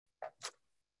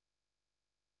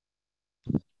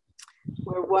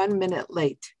We're 1 minute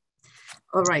late.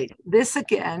 All right. This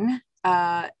again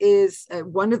is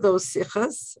one of those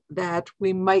sichas that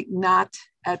we might not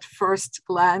at first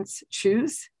glance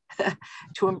choose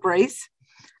to embrace,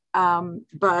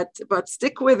 but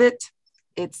stick with it.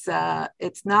 It's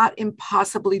not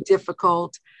impossibly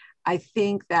difficult. I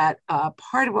think that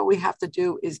part of what we have to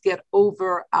do is get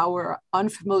over our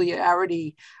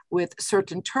unfamiliarity with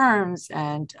certain terms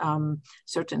and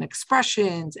certain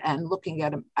expressions, and looking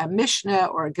at a Mishnah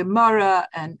or a Gemara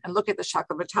and look at the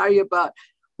Shakavataya, but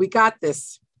we got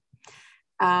this.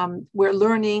 We're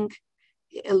learning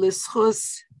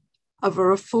Elischus of a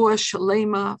refuah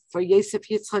shalema for Yosef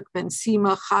Yitzchak ben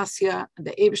Sima Chasya, and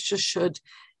the Eibishter should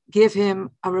give him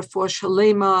a refuah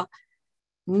shalema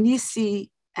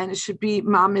nisi, and it should be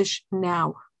mamish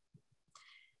now.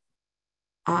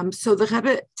 So the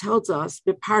Rebbe tells us,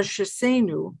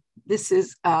 B'Parshasenu, this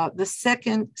is the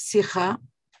second sicha,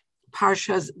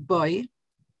 Parshas Boy.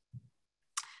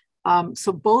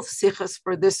 So both sichas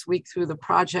for this week through the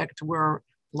project were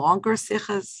longer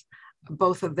sichas.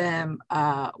 Both of them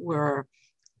were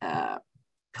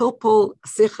pilpul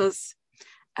sichas.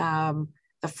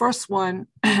 The first one,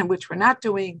 which we're not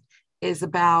doing, is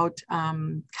about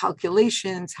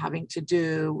calculations having to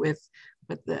do with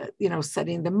the,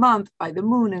 setting the month by the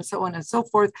moon and so on and so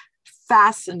forth.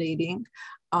 Fascinating,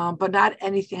 but not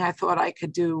anything I thought I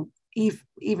could do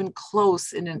even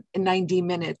close in 90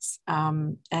 minutes.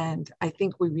 And I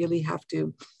think we really have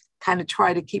to kind of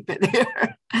try to keep it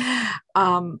there.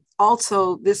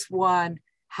 Also, this one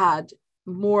had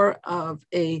more of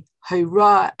a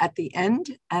hayra at the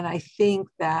end, and I think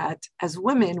that as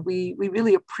women we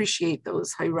really appreciate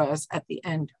those hayras at the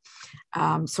end.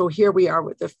 So here we are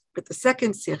with the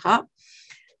second sicha,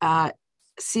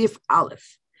 Sif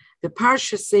Aleph. The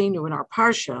parsha seinu in our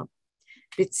parsha,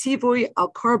 B'tzivui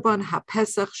al korban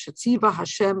haPesach shetziva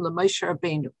Hashem leMoshe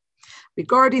Rabbeinu.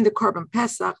 Regarding the korban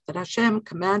Pesach that Hashem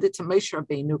commanded to Moshe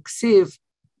Rabbeinu, Ksiv,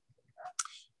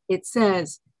 it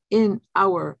says in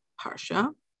our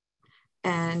parsha,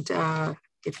 and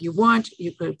if you want,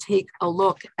 you could take a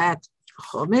look at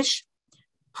Chumash,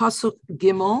 Pasuk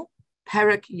Gimel,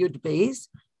 Perek Yud Beis,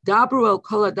 Dabru el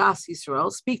Kol Adas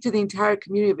Yisrael, speak to the entire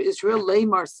community of Israel,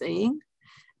 Leimar, saying,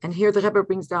 and here the Rebbe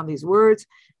brings down these words,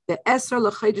 the Esra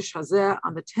l'Chodesh Hazeh,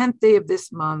 on the 10th day of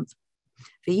this month,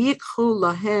 V'yikchu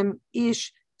lahem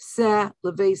ish seh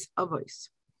leveis avos.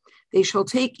 They shall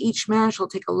take, each man shall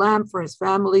take a lamb for his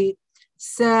family,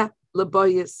 seh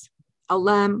lebayis, a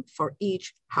lamb for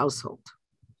each household.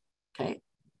 Okay.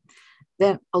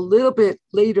 Then a little bit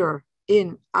later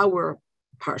in our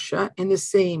parsha, in the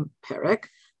same perek,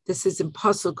 this is in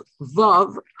Pasuk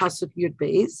Vav, Pasuk Yud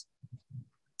Beis.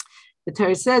 The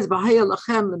Torah says, "V'haya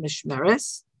lachem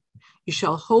lemishmeres," you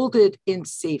shall hold it in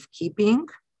safekeeping.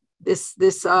 This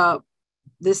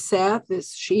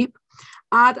sheep,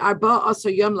 ad arba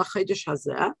asar yom lachodesh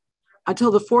hazeh,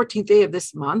 until the 14th day of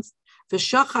this month.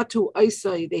 V'shachatu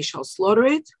oisai, they shall slaughter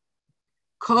it.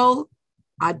 Kol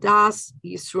adas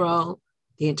Yisrael,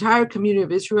 the entire community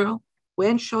of Israel.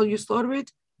 When shall you slaughter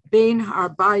it? Bein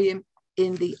harbayim,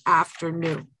 in the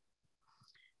afternoon.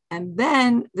 And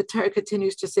then the Torah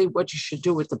continues to say what you should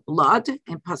do with the blood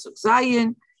in Pasuk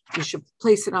Zayin. You should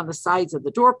place it on the sides of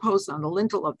the doorposts, on the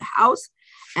lintel of the house.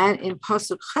 And in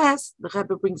Pasuk Ches, the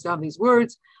Rebbe brings down these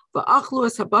words, V'achlu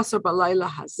es habasar balayla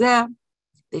hazeh,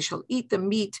 they shall eat the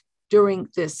meat during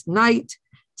this night.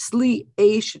 Sli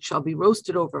eish, it shall be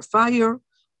roasted over fire.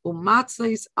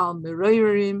 Umatzis al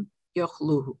mireirim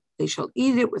yochluhu, they shall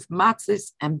eat it with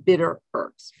matzis and bitter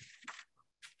herbs.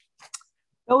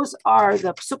 Those are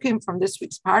the psukim from this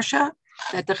week's parsha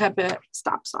that the Rebbe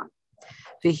stops on.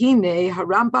 V'hine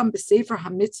harambam b'sefer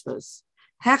hamitzvahs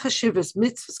hechashivas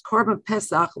mitzvahs korban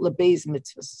pesach lebeis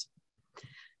mitzvahs.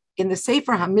 In the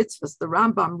sefer hamitzvahs, the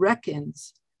Rambam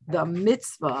reckons the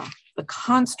mitzvah, the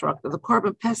construct of the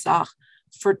korban pesach,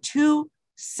 for two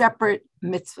separate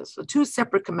mitzvahs, for two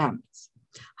separate commandments.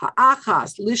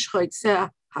 Ha'achas lishchoitzeh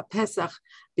ha'pesach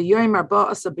b'yoyim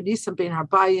arba'asa b'nisan bein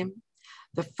harbayim.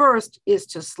 The first is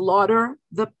to slaughter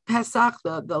the Pesach,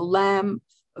 the lamb,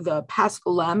 the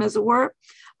Paschal lamb, as it were,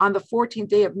 on the 14th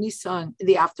day of Nisan in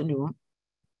the afternoon.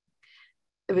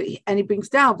 And he brings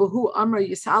down, V'hu Amra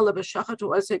Yisala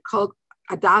B'shachatu Aseh Kol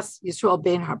Adas Yisrael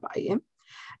Ben Harbayim.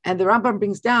 And the Rambam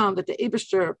brings down that the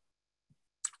Eibishter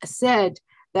said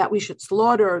that we should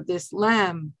slaughter this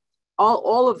lamb,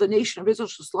 all of the nation of Israel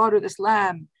should slaughter this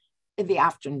lamb in the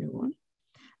afternoon.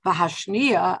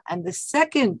 V'hashniya, and the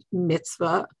second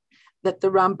mitzvah that the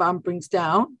Rambam brings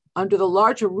down under the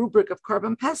larger rubric of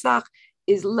Korban Pesach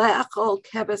is le'achol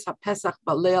keves hapesach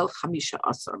baleil chamisha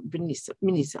asar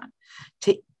b'Nisan,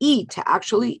 to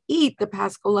actually eat the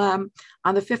Paschal lamb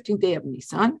on the 15th day of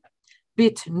Nisan,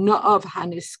 bit na'av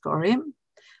haniskorim,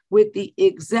 with the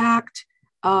exact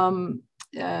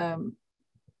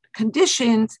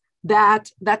conditions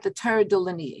that the Torah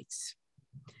delineates.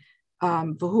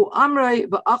 The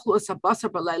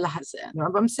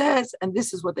Rambam says, and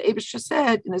this is what the Eibishter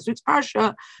said in this week's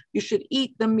parsha, you should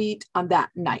eat the meat on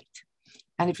that night.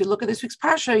 And if you look at this week's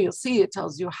parsha, you'll see it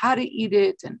tells you how to eat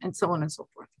it and so on and so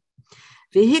forth.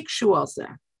 And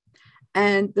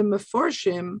the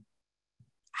Meforshim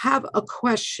have a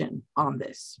question on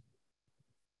this.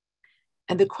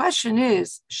 And the question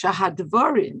is,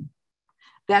 Shahadvarim,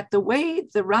 that the way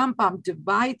the Rambam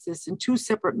divides this in two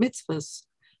separate mitzvahs,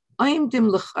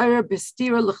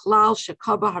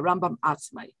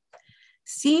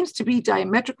 seems to be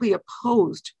diametrically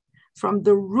opposed from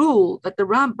the rule that the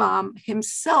Rambam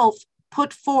himself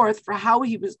put forth for how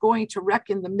he was going to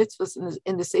reckon the mitzvahs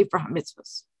in the Sefer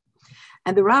HaMitzvahs.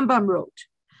 And the Rambam wrote,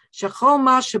 Shechol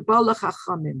ma shebal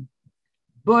lechachamim,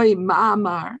 boy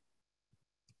ma'amar,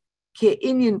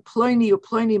 ke'inyan ploini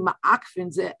u'ploini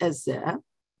ma'akvin ze ezeh.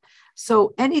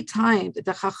 So anytime that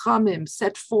the Chachamim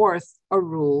set forth a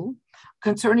rule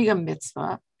concerning a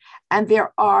mitzvah, and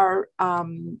there are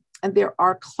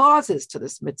clauses to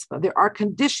this mitzvah, there are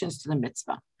conditions to the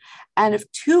mitzvah, and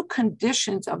if two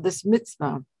conditions of this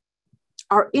mitzvah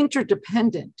are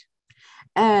interdependent,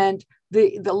 and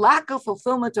the lack of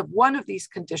fulfillment of one of these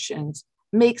conditions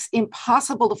makes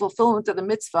impossible the fulfillment of the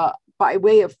mitzvah by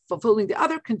way of fulfilling the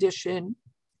other condition,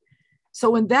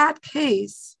 so in that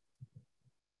case,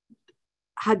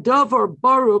 Hadavar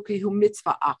Baruch Hu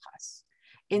Mitzvah Achas.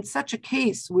 In such a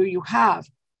case where you have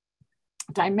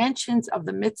dimensions of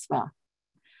the mitzvah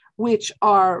which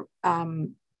are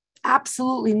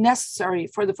absolutely necessary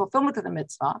for the fulfillment of the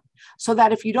mitzvah, so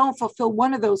that if you don't fulfill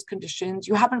one of those conditions,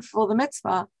 you haven't fulfilled the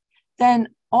mitzvah, then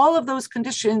all of those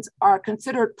conditions are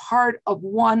considered part of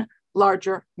one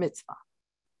larger mitzvah.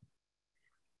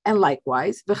 And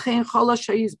likewise, V'chein chola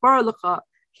sheyizbar lecha.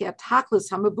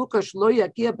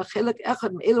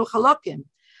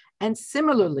 And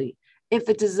similarly, if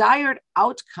the desired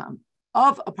outcome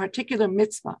of a particular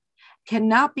mitzvah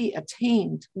cannot be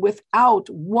attained without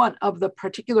one of the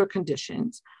particular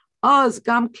conditions,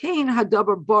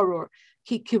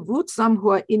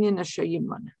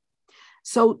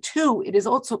 so too, it is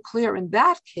also clear in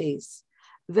that case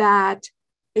that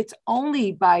it's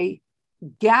only by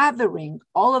gathering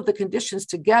all of the conditions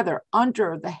together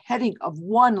under the heading of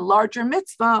one larger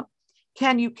mitzvah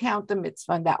can you count the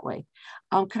mitzvah in that way.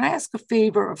 Can I ask a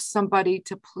favor of somebody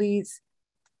to please,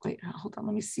 wait, hold on,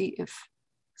 let me see if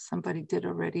somebody did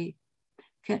already.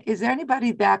 Is there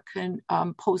anybody that can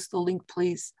post the link,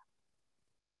 please?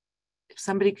 If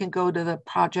somebody can go to the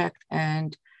project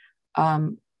and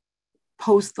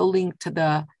post the link to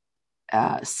the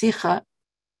Sicha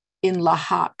in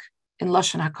Lahak, in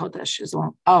Lashon HaKodesh as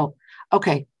well. Oh,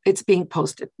 okay, it's being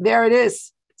posted. There it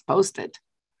is, it's posted.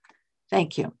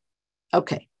 Thank you.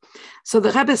 Okay, so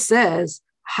the Rebbe says,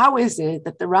 how is it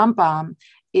that the Rambam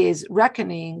is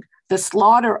reckoning the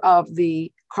slaughter of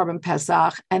the Korban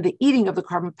Pesach and the eating of the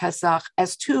Korban Pesach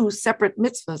as two separate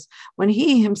mitzvahs when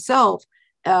he himself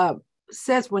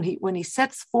says, when he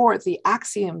sets forth the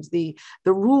axioms, the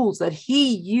rules that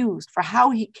he used for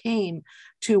how he came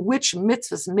to which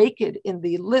mitzvahs make it in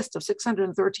the list of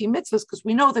 613 mitzvahs, because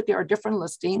we know that there are different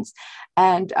listings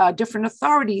and different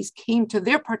authorities came to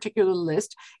their particular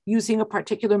list using a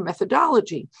particular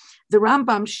methodology. The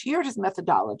Rambam shared his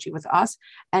methodology with us,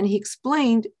 and he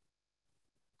explained,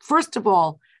 first of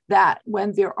all, that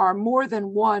when there are more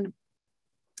than one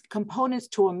components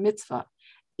to a mitzvah,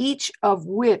 each of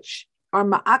which are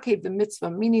ma'akev the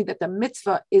mitzvah, meaning that the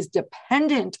mitzvah is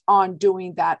dependent on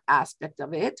doing that aspect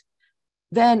of it,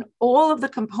 then all of the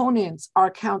components are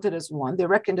counted as one. They're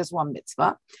reckoned as one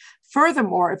mitzvah.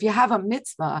 Furthermore, if you have a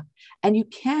mitzvah and you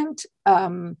can't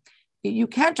arrive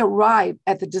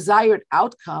at the desired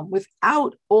outcome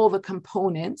without all the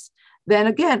components, then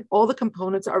again, all the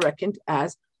components are reckoned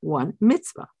as one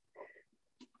mitzvah.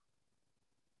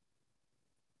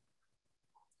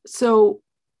 So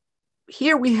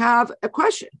here we have a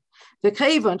question. And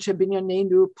since the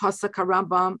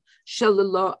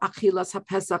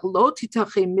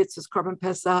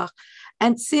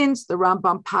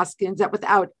Rambam paskins that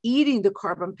without eating the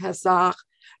Korban Pesach,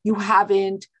 you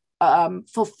haven't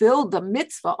fulfilled the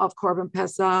mitzvah of Korban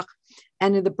Pesach,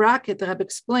 and in the bracket the Rebbe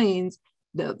explains,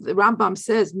 the Rambam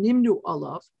says, Nimnu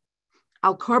olav,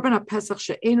 al Korban Pesach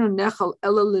she'enu nechal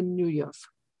ela limnuyav.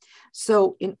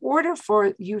 So in order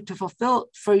for you to fulfill,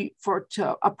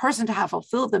 a person to have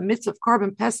fulfilled the mitzvah of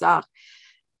Korban Pesach,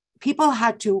 people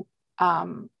had to,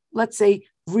 let's say,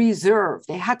 reserve.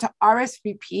 They had to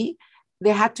RSVP. They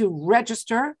had to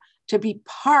register to be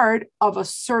part of a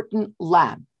certain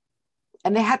lamb.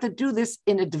 And they had to do this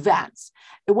in advance.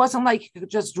 It wasn't like you could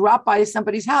just drop by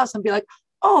somebody's house and be like,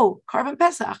 oh, Korban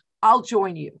Pesach, I'll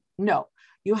join you. No,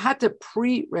 you had to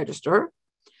pre-register.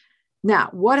 Now,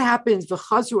 what happens?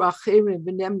 What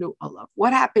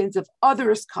happens if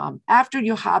others come after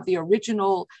you have the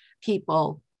original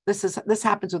people? This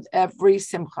happens with every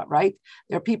simcha, right?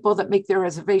 There are people that make their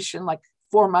reservation like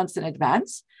 4 months in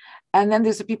advance. And then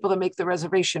there's the people that make the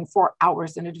reservation 4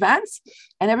 hours in advance.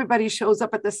 And everybody shows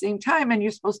up at the same time. And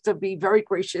you're supposed to be very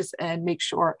gracious and make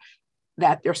sure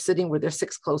that they're sitting with their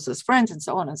 6 closest friends and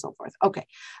so on and so forth. Okay.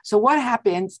 So what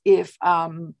happens if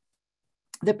the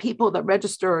people that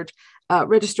registered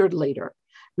later?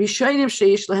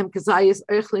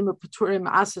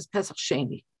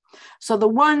 So the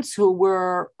ones who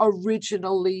were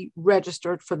originally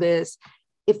registered for this,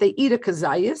 if they eat a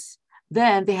kazayis,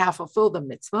 then they have fulfilled the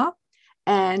mitzvah,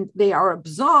 and they are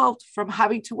absolved from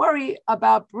having to worry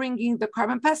about bringing the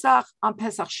Korban Pesach on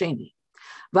Pesach Sheni.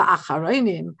 But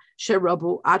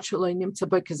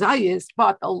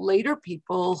the later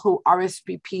people who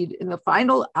RSVP'd in the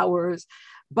final hours,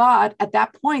 but at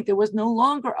that point there was no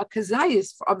longer a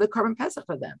kazayis of the Korban Pesach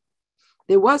for them.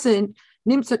 There wasn't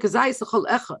nimtza kazayis l'chol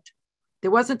echad. There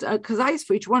wasn't a kazayis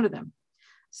for each one of them.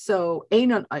 So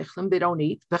einon eichlim, they don't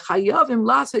eat. V'chayavim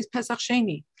lasos Pesach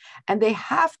Sheni, and they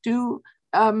have to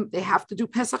do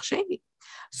Pesach Sheni.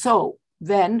 So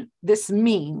then this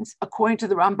means, according to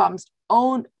the Rambam's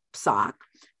own psak,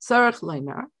 tzarich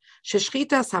leimer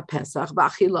sheshchitas haPesach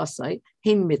ba'achilasai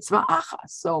hin mitzvah achas.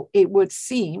 So it would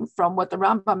seem from what the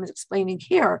Rambam is explaining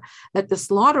here that the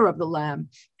slaughter of the lamb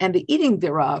and the eating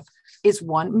thereof is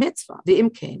one mitzvah. The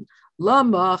imkain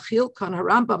lama chilkan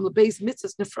harambam lebeis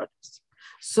mitzvahs nefrados.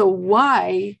 So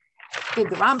why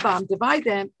did the Rambam divide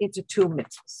them into 2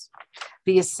 mitzvahs?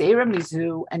 The Yisera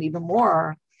Mizu, and even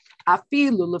more, and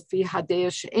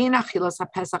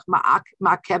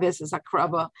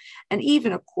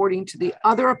even according to the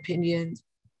other opinions,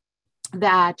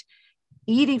 that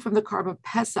eating from the Korban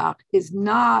Pesach is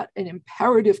not an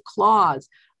imperative clause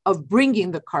of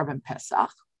bringing the Korban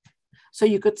Pesach. So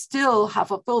you could still have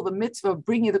fulfilled the mitzvah of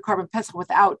bringing the Korban Pesach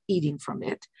without eating from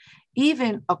it.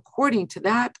 Even according to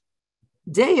that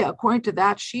daya, according to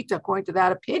that shita, according to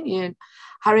that opinion,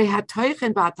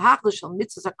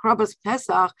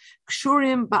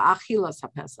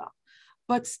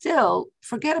 but still,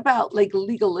 forget about like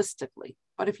legalistically.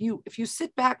 But if you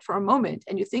sit back for a moment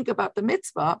and you think about the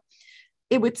mitzvah,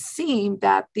 it would seem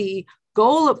that the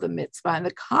goal of the mitzvah and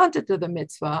the content of the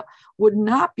mitzvah would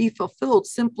not be fulfilled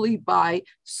simply by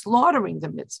slaughtering the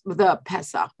mitzvah, the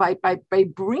Pesach, by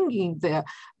bringing the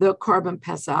Korban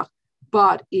Pesach,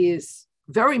 but is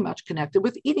very much connected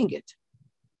with eating it.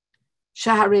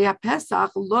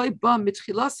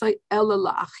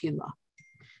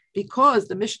 Because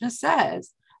the Mishnah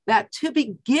says that to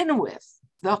begin with,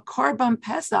 the Korban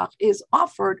Pesach is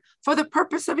offered for the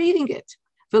purpose of eating it.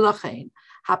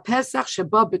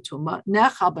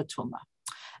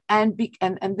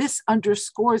 And this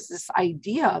underscores this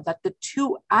idea that the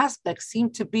 2 aspects seem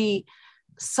to be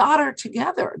soldered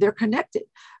together. They're connected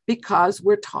because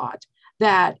we're taught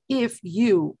that if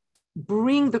you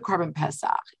bring the Korban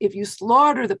Pesach, if you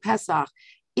slaughter the Pesach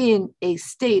in a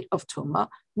state of Tumah,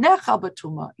 nechal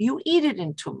b'tumah, you eat it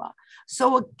in Tumah.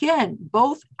 So again,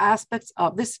 both aspects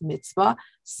of this mitzvah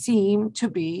seem to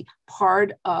be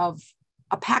part of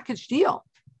a package deal.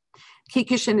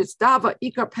 Because,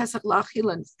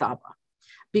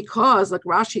 like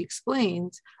Rashi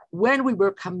explains, when we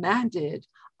were commanded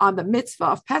on the mitzvah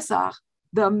of Pesach,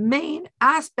 the main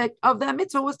aspect of that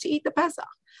mitzvah was to eat the Pesach.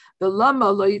 The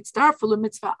lama lo yitztarfu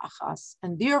mitzvah achas,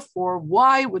 and therefore,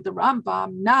 why would the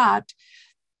Rambam not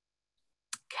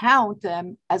count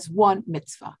them as one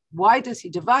mitzvah? Why does he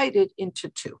divide it into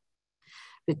 2?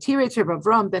 The Tiretz Reb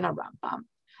Avram ben Rambam,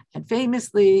 and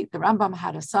famously, the Rambam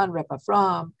had a son, Reb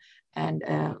Avram, and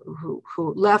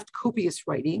who left copious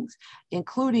writings,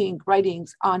 including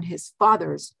writings on his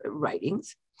father's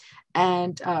writings.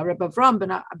 And Rebbe Avram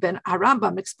ben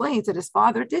Harambam explains that his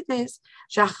father did this.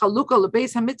 That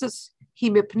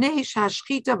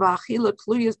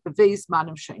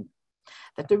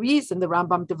the reason the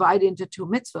Rambam divided into 2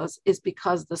 mitzvahs is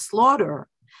because the slaughter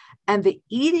and the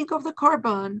eating of the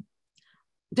korban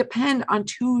depend on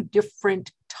 2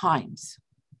 different times.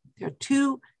 There are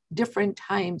 2 different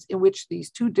times in which these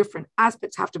 2 different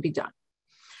aspects have to be done.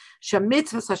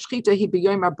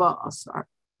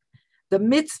 The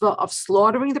mitzvah of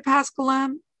slaughtering the Paschal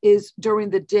lamb is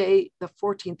during the day, the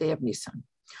 14th day of Nisan.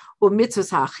 Whereas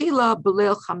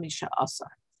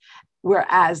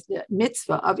the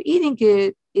mitzvah of eating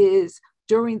it is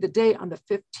during the day on the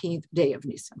 15th day of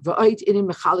Nisan.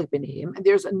 And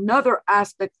there's another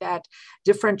aspect that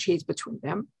differentiates between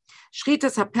them.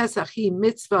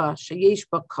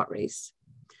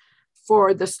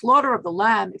 For the slaughter of the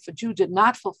lamb, if a Jew did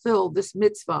not fulfill this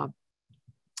mitzvah,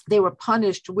 they were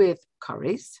punished with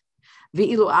kares. But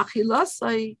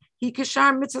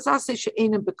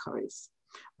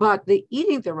the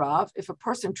eating thereof, if a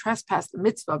person trespassed the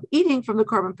mitzvah of eating from the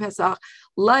Korban Pesach,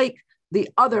 like the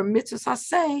other mitzvahs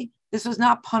say, this was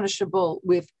not punishable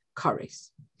with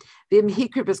kares.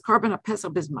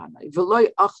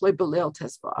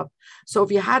 So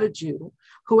if you had a Jew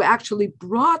who actually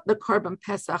brought the Korban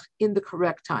Pesach in the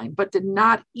correct time, but did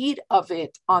not eat of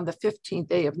it on the 15th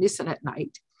day of Nisan at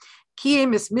night, he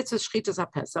fulfilled,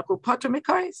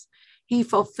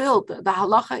 the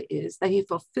halacha is that he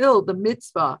fulfilled the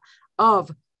mitzvah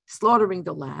of slaughtering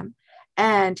the lamb,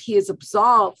 and he is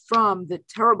absolved from the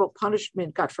terrible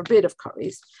punishment, God forbid, of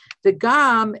kares. The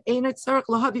gam einat tzarich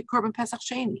lahavi korban pesach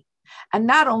sheni, and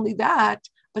not only that,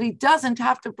 but he doesn't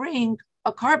have to bring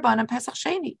a korban on Pesach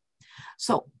sheni.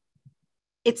 So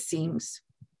it seems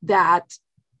that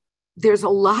there's a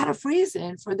lot of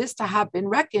reason for this to have been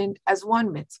reckoned as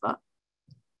one mitzvah,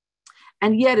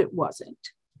 and yet it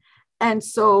wasn't. And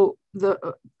so the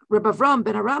Rebbe Avram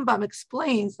ben Rambam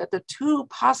explains that the two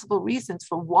possible reasons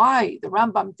for why the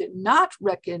Rambam did not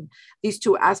reckon these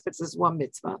two aspects as one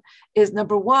mitzvah is,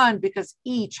 number one, because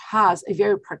each has a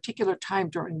very particular time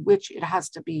during which it has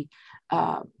to be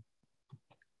observed.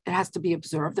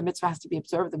 The mitzvah has to be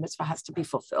observed. The mitzvah has to be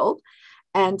fulfilled.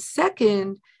 And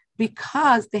second,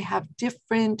 because they have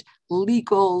different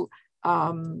legal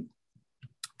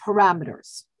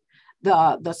parameters.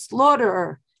 The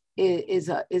slaughter is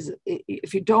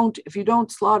if you don't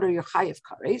slaughter, you're chayiv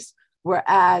kares,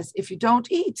 whereas if you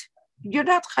don't eat, you're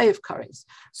not chayiv kares.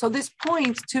 So this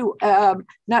points to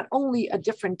not only a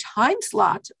different time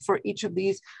slot for each of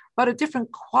these, but a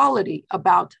different quality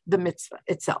about the mitzvah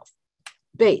itself.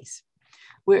 Beis,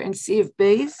 we're in Siv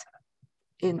Beis,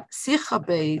 in Sicha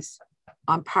Beis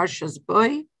on Parshas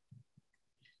Boy,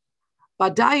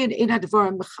 Badayin in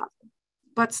Advarim Mechav,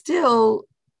 but still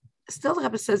the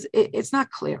Rebbe says it's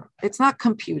not clear. It's not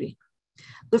computing.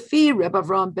 Lefi Rebbe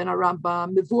Avram ben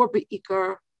Rambam Mivur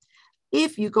beikar.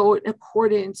 If you go in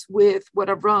accordance with what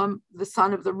Avram, the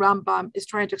son of the Rambam, is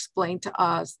trying to explain to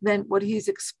us, then what he's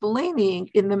explaining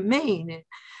in the main,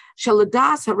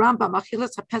 Shaladas Rambam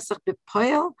Achilas HaPesach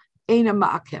B'Poel Eina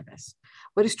Ma'akeves.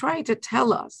 What he's trying to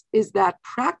tell us is that,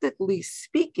 practically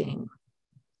speaking,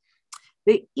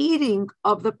 the eating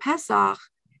of the Pesach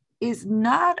is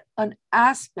not an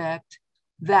aspect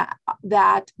that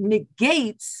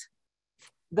negates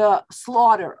the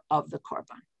slaughter of the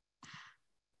korban.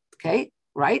 Okay,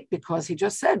 right? Because he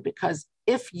just said, because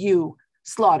if you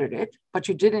slaughtered it, but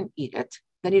you didn't eat it,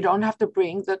 then you don't have to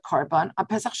bring the korban on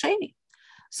Pesach Sheni.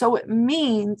 So it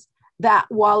means that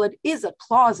while it is a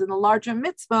clause in the larger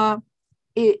mitzvah,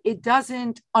 it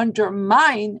doesn't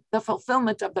undermine the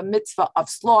fulfillment of the mitzvah of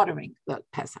slaughtering the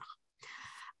Pesach.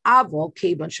 But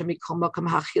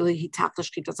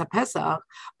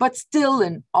still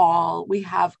in all, we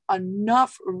have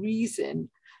enough reason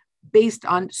based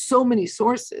on so many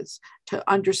sources to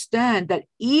understand that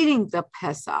eating the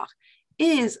Pesach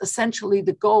is essentially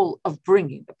the goal of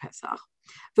bringing the Pesach.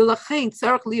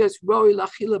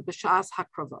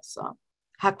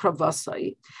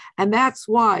 And that's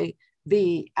why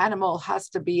the animal has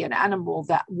to be an animal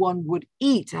that one would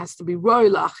eat. It has to be roy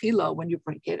la'achila when you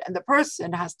bring it, and the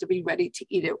person has to be ready to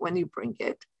eat it when you bring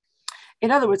it. In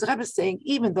other words, the Rebbe is saying,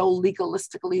 even though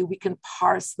legalistically we can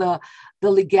parse the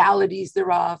legalities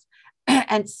thereof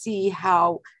and see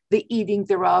how the eating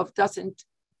thereof doesn't,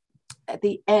 at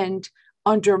the end,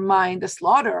 undermine the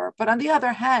slaughter. But on the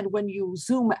other hand, when you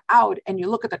zoom out and you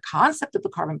look at the concept of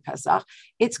the Korban Pesach,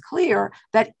 it's clear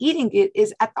that eating it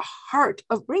is at the heart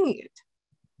of bringing it.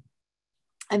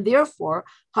 And therefore,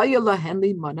 and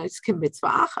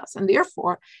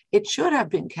therefore, it should have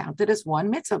been counted as one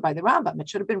mitzvah by the Rambam. It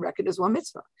should have been reckoned as one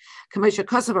mitzvah. Like the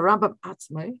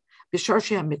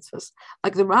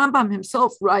Rambam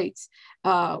himself writes,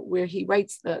 where he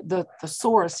writes the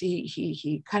source,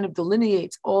 he kind of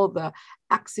delineates all the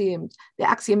axioms, the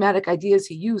axiomatic ideas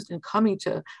he used in coming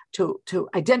to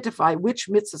identify which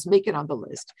mitzvahs make it on the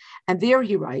list. And there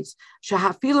he writes,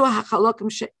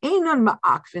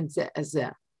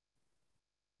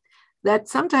 that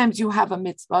sometimes you have a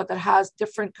mitzvah that has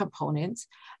different components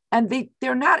and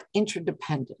they're not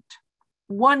interdependent,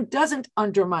 one doesn't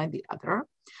undermine the other,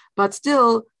 but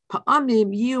still,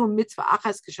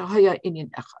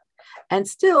 and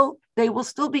still, they will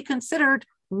still be considered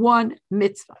one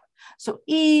mitzvah. So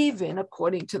even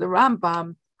according to the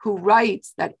Rambam, who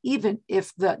writes that even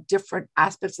if the different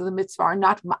aspects of the mitzvah are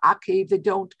not ma'akev, they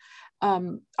don't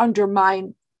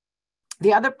undermine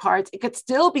the other parts, it could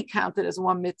still be counted as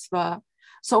one mitzvah.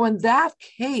 So in that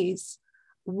case,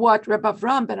 what Reb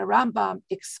Avram ben Rambam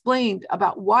explained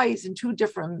about why it's in two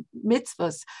different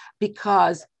mitzvahs,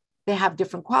 because they have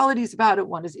different qualities about it.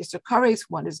 One is Isser Kares,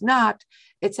 one is not,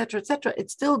 etc., etc. It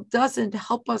still doesn't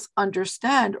help us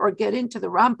understand or get into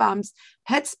the Rambam's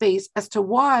headspace as to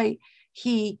why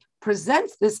he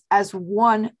presents this as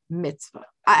one mitzvah.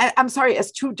 I'm sorry,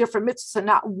 as two different mitzvahs and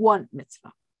not one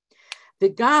mitzvah.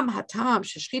 וגם הטעם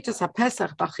ששחיטת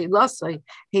הפסח באכילוסי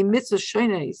היא מצווה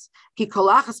שונות, כי כל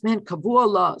אחת מהן קבוע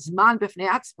לו זמן בפני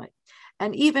עצמו.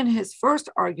 And even his first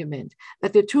argument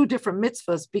that they're two different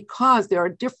mitzvahs because there are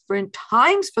different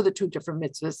times for the two different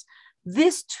mitzvahs,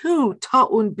 this too,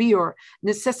 ta'un biur,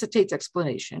 necessitates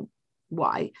explanation.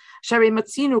 Why? Shari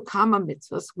matzinu kama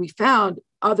mitzvahs, we found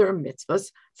other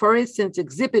mitzvahs. For instance,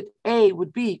 exhibit A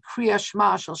would be Kriya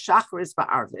Shema shel Shacharis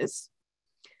ba'arvis,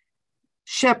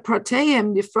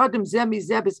 sheproteim nifradim ze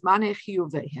mizeh b'zmanei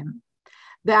chiyuvehem,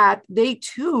 that they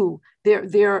too, their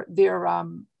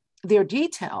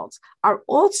details are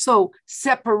also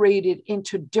separated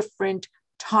into different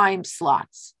time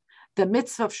slots. The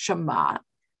mitzvah of Shema,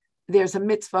 there's a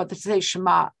mitzvah to say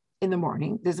Shema in the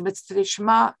morning, there's a mitzvah to say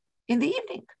Shema in the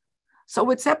evening.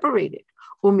 So it's separated.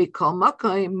 And the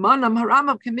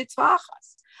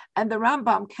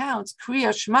Rambam counts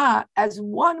Kriya Shema as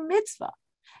one mitzvah,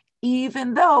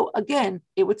 even though, again,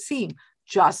 it would seem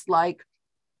just like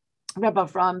Rebbe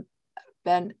Avram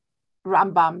ben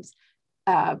Rambam's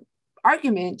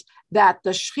argument that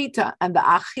the shchita and the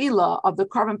achila of the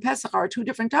Korban Pesach are two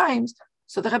different times.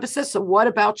 So the Rebbe says, so what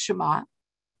about Shema?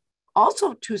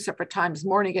 Also two separate times,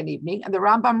 morning and evening. And the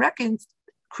Rambam reckons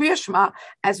Kriya Shema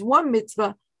as one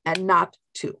mitzvah and not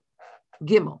two.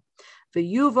 Gimel.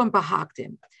 V'yuvam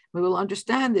bahaktim. We will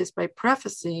understand this by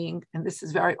prefacing, and this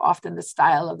is very often the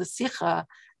style of the Sikha,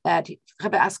 that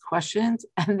Rebbe asks questions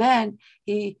and then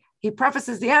he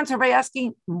prefaces the answer by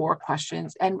asking more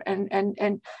questions and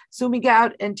zooming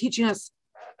out and teaching us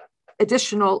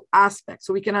additional aspects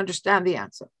so we can understand the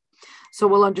answer. So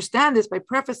we'll understand this by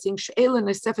prefacing She'ela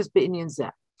Nesefes Be'inyan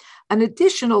Zeh, an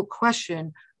additional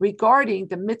question regarding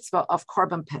the mitzvah of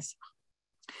Korban Pesach.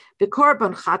 The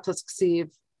Korban Chatas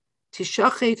Ksiv,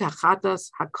 Tishachet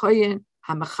HaChatas HaKoyen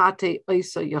HaMachate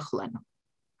Oisa Yochlenu.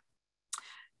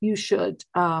 You should,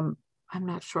 I'm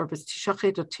not sure if it's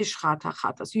Tishachet or Tishchat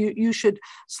HaChatas. You should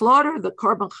slaughter the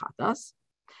Korban Chatas,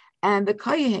 and the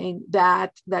Kohen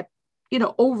that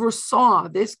oversaw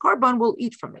this Korban will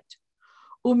eat from it.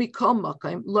 Umikol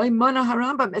Makom Lo Imana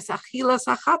HaRambam Es Achilas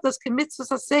HaChatas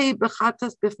Kemitzvos Asei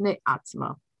B'Chatas B'Fnei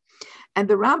Atzma. And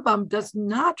the Rambam does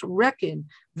not reckon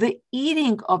the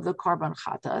eating of the Korban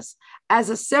Chatas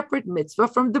as a separate mitzvah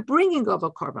from the bringing of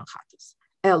a Korban Chatas.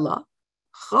 Ella,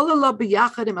 Cholala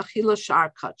b'yachad im achila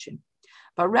shar kachim.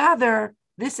 But rather,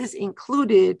 this is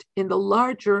included in the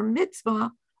larger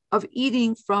mitzvah of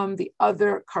eating from the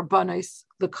other karbanos,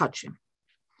 the kachim.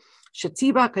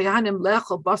 Shetiba kayanim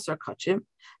lechol basar kachim,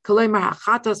 kalemar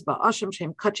hachatas ba'ashim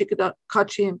shem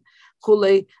kachim,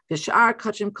 chule v'shar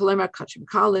kachim, kalemar kachim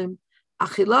kalim,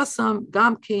 achilasam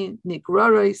gamkin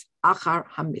nigraros achar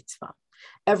hamitzvah.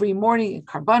 Every morning in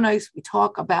karbanos, we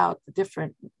talk about the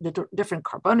different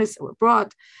karbanos that were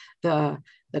brought, the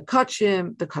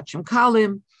kachim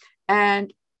kalim,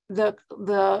 and the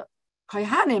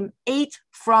kohanim ate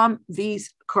from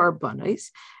these karbanos,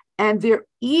 and their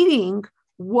eating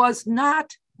was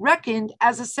not reckoned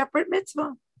as a separate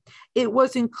mitzvah. It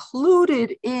was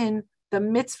included in the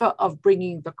mitzvah of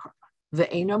bringing the korban, the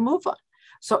eina muvan.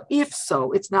 So if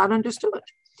so, it's not understood.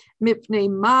 Mipnei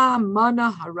ma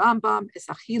mana harambam es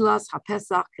achilas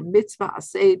hapesach mitzvah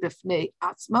asei b'fnei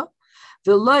atzma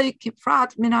v'loi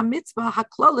kiprat min mitzvah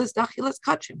haklalis dachilas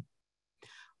kachim.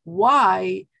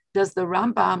 Why does the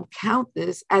Rambam count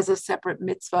this as a separate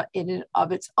mitzvah in and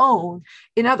of its own?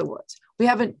 In other words, we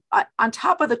have on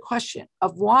top of the question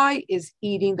of why is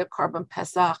eating the Korban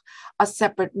Pesach a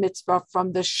separate mitzvah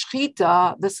from the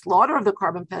shchita, the slaughter of the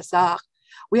Korban Pesach,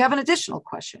 we have an additional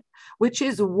question, which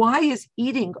is why is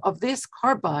eating of this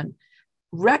korban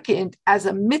reckoned as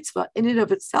a mitzvah in and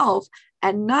of itself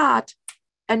and not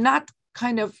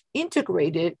kind of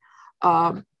integrated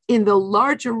in the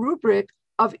larger rubric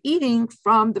of eating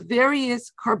from the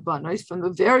various karbanos, from the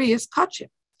various kachim.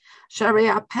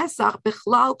 Sharia Pesach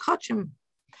bichlal kachim,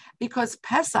 because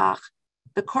Pesach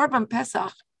the Korban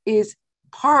Pesach is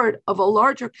part of a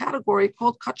larger category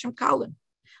called Kachim Kalim.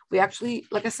 We actually,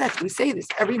 like I said, we say this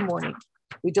every morning.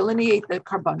 We delineate the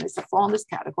Karbanos that fall in this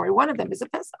category. One of them is a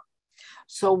Pesach.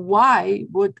 So why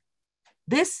would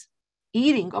this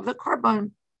eating of the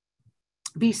Karban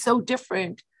be so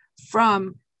different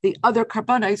from the other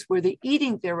Karbanos where the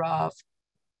eating thereof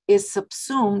is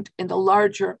subsumed in the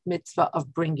larger mitzvah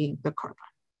of bringing the Karban?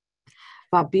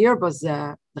 Va'bir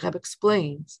bazeh, the Rebbe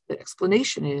explains, the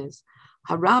explanation is,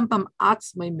 Harambam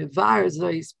atzmei mivar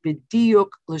zois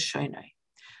b'diuk l'shonai.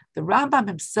 The Rambam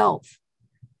himself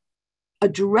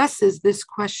addresses this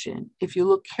question if you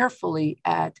look carefully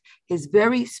at his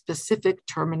very specific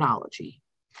terminology,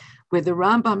 where the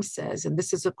Rambam says, and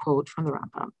this is a quote from the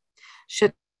Rambam,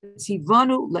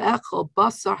 Shetzivanu le'echol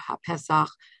basar ha'pesach,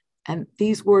 and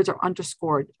these words are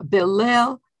underscored,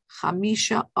 Belel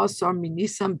chamisha asar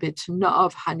minisam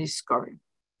b'tna'av haniskarim,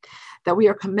 that we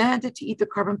are commanded to eat the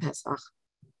Korban Pesach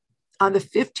on the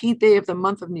 15th day of the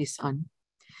month of Nisan,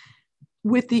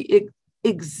 with the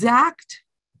exact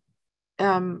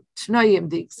Tnayim,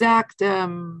 the exact,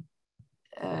 oh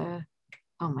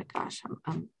my gosh,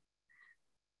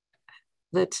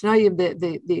 the Tnayim,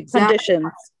 the exact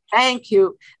conditions. Thank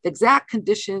you. The exact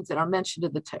conditions that are mentioned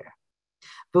in the Torah.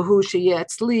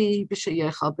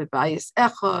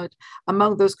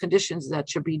 Among those conditions, that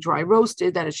should be dry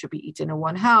roasted, that it should be eaten in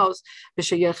one house, and it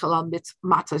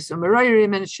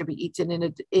should be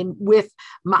eaten in with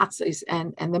matzahs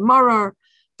and the marar.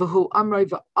 Just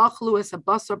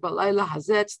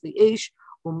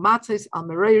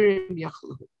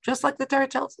like the Torah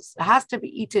tells us, it has to be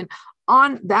eaten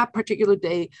on that particular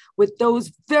day with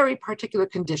those very particular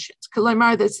conditions.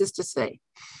 This is to say,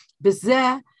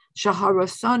 because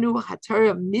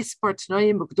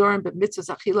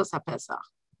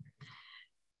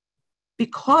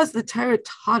the Torah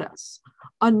taught us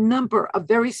a number of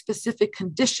very specific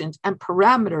conditions and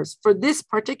parameters for this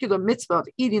particular mitzvah of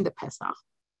eating the Pesach,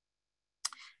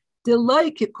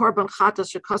 which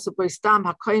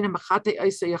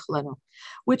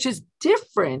is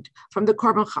different from the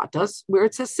Korban Chatas, where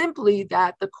it says simply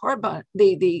that the Korban,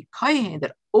 the Kohen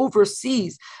that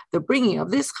oversees the bringing of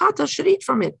this Chatas should eat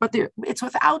from it, but it's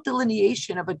without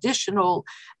delineation of additional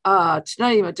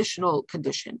additional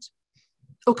conditions.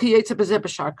 And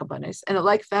in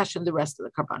like fashion, the rest of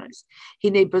the Karbanos.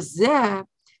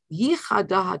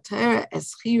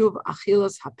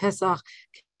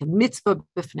 Mitzvah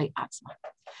b'fnei atzma.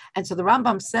 And so the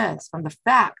Rambam says, from the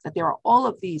fact that there are all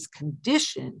of these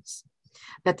conditions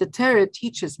that the Torah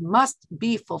teaches must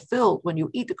be fulfilled when you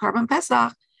eat the Korban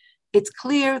Pesach, it's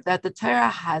clear that the Torah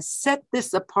has set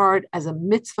this apart as a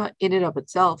mitzvah in and of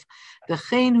itself. And the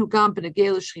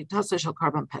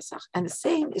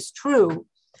same is true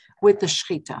with the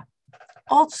shechita.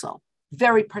 Also,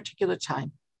 very particular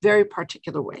time, very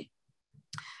particular way.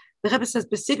 The Rebbe says,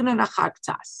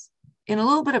 in a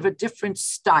little bit of a different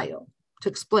style to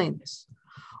explain this.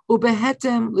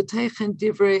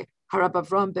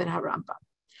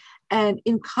 And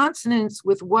in consonance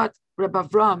with what Rabbi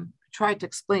Avram tried to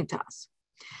explain to us.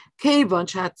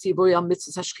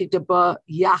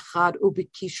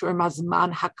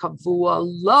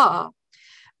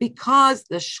 Because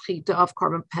the shechita of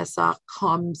Korban Pesach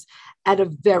comes at a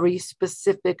very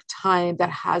specific time that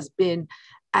has been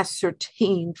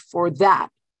ascertained for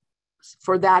that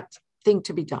thing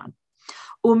to be done.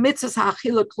 And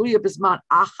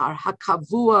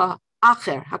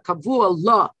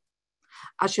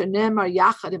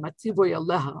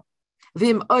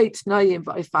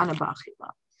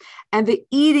the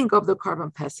eating of the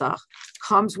Korban Pesach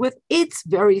comes with its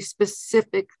very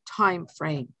specific time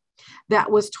frame that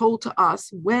was told to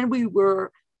us when we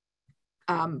were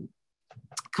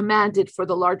commanded for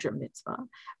the larger mitzvah,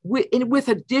 with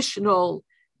additional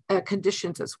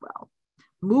conditions as well.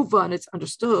 Move on, it's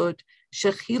understood.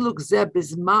 Shechiluk ze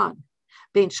bizman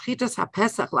bein shchitas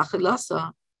haPesach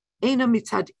lachilasa eina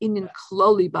mitzad inin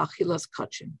kloli ba'achilas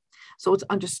kachim. So it's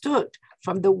understood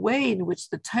from the way in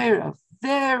which the Torah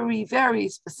very, very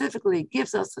specifically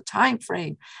gives us the time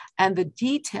frame and the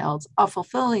details of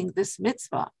fulfilling this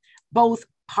mitzvah, both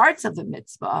parts of the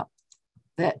mitzvah,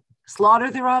 the slaughter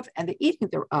thereof and the eating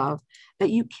thereof, that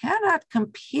you cannot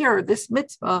compare this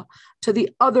mitzvah to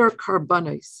the other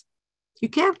karbanos. You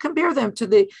can't compare them to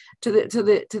the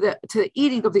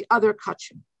eating of the other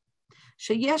kachim.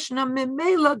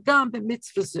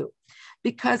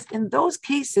 Because in those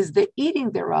cases, the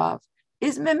eating thereof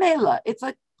is memela. It's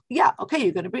like, yeah, okay,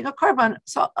 you're going to bring a korban,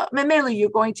 so memela, you're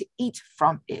going to eat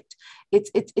from it.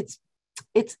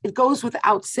 It goes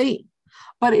without saying,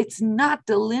 but it's not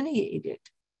delineated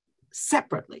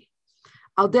separately.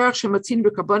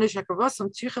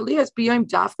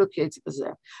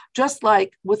 Just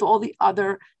like with all the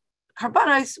other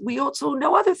karbanos, we also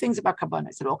know other things about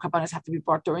karbanos, that all karbanos have to be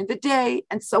brought during the day,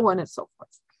 and so on and so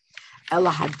forth.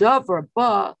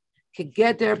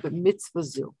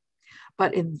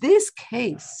 But in this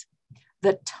case,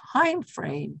 the time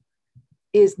frame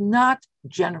is not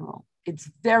general. It's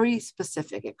very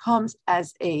specific. It comes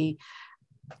as a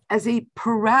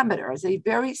parameter, as a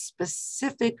very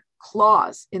specific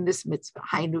clause in this mitzvah.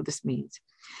 I know this means.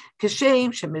 Just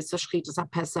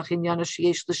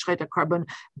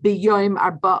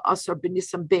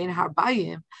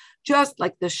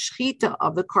like the shechita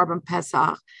of the Korban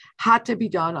Pesach had to be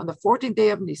done on the 14th day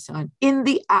of Nisan in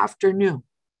the afternoon.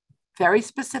 Very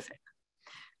specific.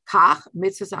 Kach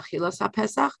mitzvah achilas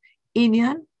haPesach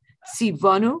inyan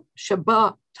sivanu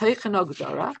shaba teichen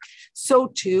agdara. So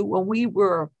too, when we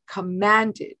were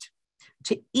commanded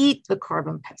to eat the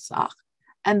Korban Pesach,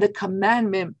 and the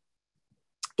commandment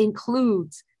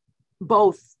includes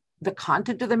both the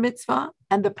content of the mitzvah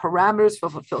and the parameters for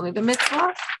fulfilling the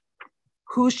mitzvah.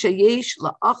 Hu sheyesh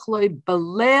la'achloi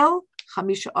belel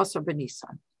chamisha asar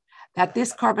b'Nisan. That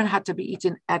this korban had to be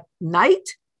eaten at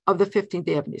night of the 15th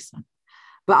day of Nisan.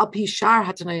 Ba'al pishar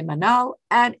hatanay manal,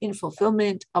 and in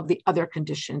fulfillment of the other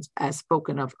conditions as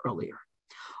spoken of earlier.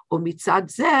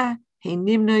 Umitzad zeh he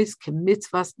nimnois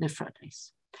kemitzvas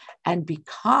nefrades. And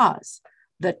because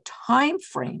the time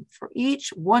frame for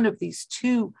each one of these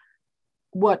two,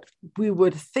 what we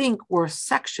would think were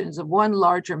sections of one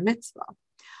larger mitzvah,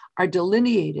 are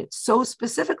delineated so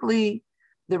specifically,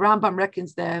 the Rambam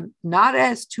reckons them not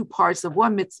as two parts of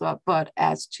one mitzvah, but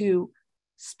as two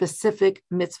specific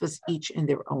mitzvahs, each in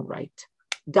their own right.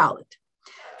 Dalet.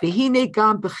 V'hine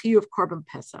gam b'chiyuv korban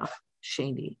pesach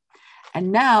sheni.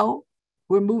 And now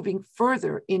we're moving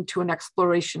further into an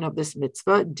exploration of this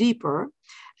mitzvah, deeper.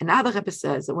 And now the Rebbe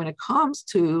says that when it comes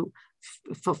to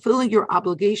fulfilling your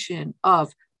obligation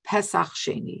of Pesach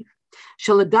Sheni,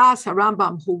 Shaladas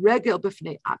HaRambam Hu Regel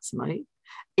B'fnei Atzmai,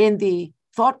 in the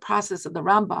thought process of the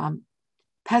Rambam,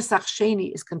 Pesach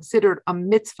Sheni is considered a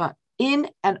mitzvah in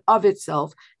and of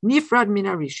itself, Nifrad Min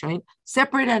HaRishain,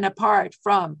 separate and apart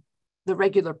from the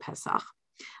regular Pesach.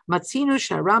 Matzinu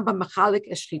ShaRambam Mechalik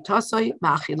Eshchitasoi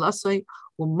Ma'achilasoi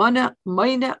Umana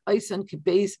Maina Aisan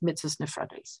Kibeis Mitzvahs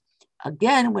Nefrades.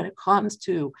 Again, when it comes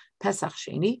to Pesach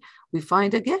Sheni, we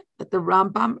find again that the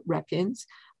Rambam reckons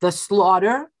the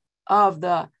slaughter of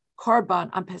the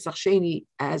korban on Pesach Sheni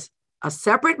as a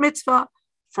separate mitzvah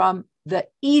from the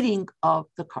eating of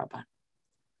the korban.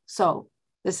 So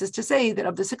this is to say that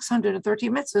of the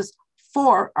 613 mitzvahs,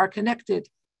 4 are connected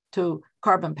to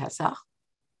korban Pesach,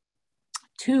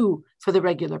 2 for the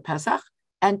regular Pesach,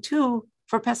 and 2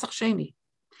 for Pesach Sheni.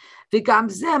 And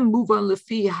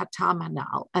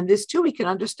this too we can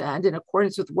understand in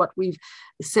accordance with what we've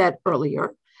said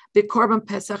earlier. The Korban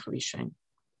Pesach Rishon.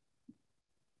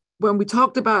 When we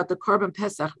talked about the Korban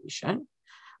Pesach Rishon,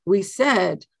 we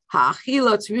said that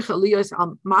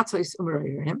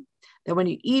when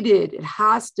you eat it, it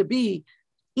has to be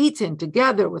eaten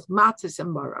together with matzos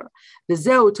and maror.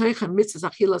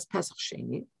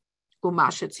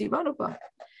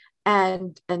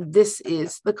 And this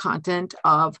is the content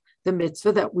of the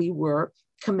mitzvah that we were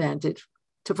commanded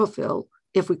to fulfill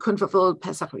if we couldn't fulfill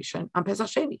Pesach Rishon on Pesach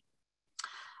Sheni.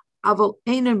 Aval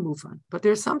einen muvan, but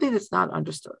there's something that's not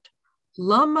understood.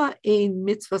 Lama ein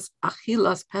mitzvahs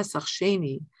achilas Pesach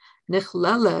Sheni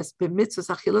nichleles b'mitzvahs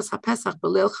achilas haPesach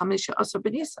b'leil chamisha asar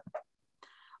b'Nisan.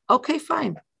 Okay,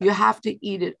 fine. You have to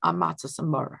eat it on matzos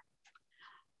and maror.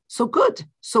 So good.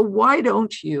 So why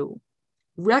don't you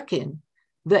reckon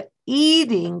the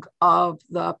eating of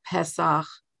the Pesach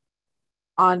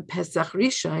on Pesach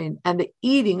Rishon and the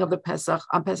eating of the Pesach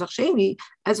on Pesach Sheni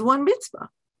as one mitzvah?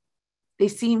 They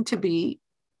seem to be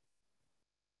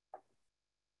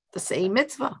the same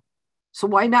mitzvah. So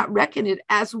why not reckon it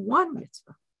as one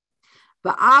mitzvah?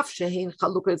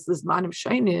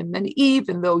 And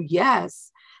even though,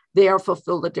 yes, they are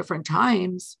fulfilled at different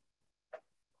times,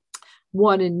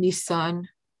 one in Nisan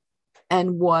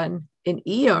and one in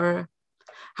Iyar,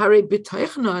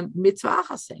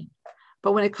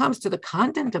 but when it comes to the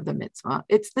content of the mitzvah,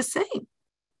 it's the same.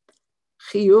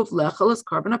 You have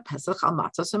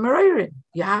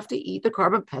to eat the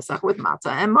korban pesach with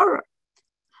matzah and maror.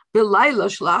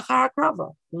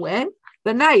 When?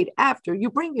 The night after you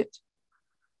bring it.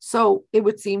 So it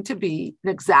would seem to be an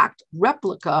exact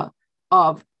replica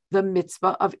of the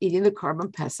mitzvah of eating the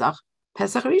korban pesach,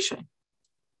 Pesach Rishon.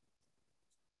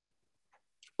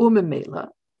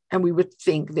 And we would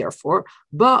think, therefore,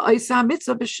 that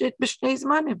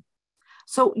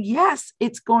So yes,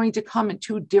 it's going to come in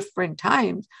two different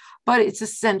times, but it's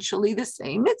essentially the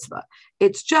same mitzvah.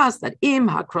 It's just that im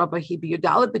hakraba hi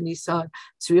b'yudaleh b'nisan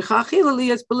tzricha achila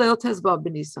liyas b'leil tezvav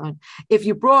b'nisan. If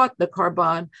you brought the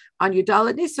karban on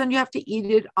Yudaleh Nisan, you have to eat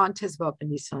it on Tezvav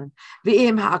b'nisan.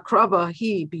 V'im hakraba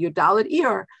hi b'yudaleh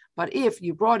iyar. But if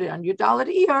you brought it on Yudaleh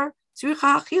iyar,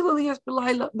 tzricha achila liyas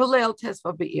b'leil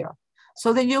tezvav b'iyar.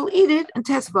 So then you'll eat it in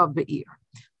Tezvav b'iyar.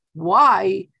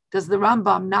 Why does the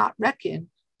Rambam not reckon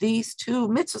these two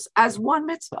mitzvahs as one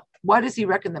mitzvah? Why does he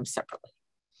reckon them separately?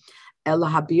 El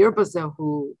habir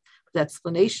bazahu. The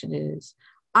explanation is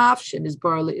afshin is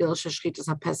bar le'il sheshchitas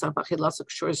hapesach b'chilas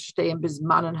k'shur shteim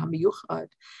bizmanan hamiyuchad.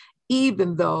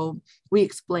 Even though we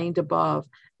explained above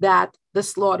that the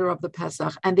slaughter of the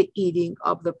Pesach and the eating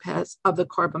of the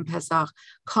Korban Pesach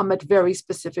come at very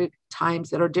specific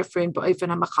times that are different,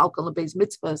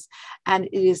 mitzvahs, and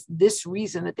it is this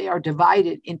reason that they are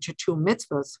divided into two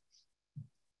mitzvahs.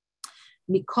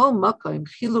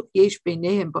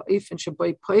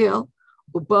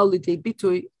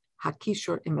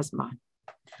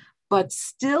 But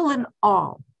still in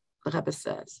all, the Rebbe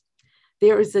says,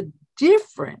 there is a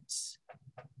difference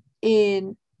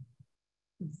in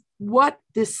what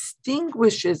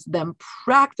distinguishes them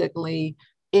practically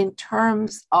in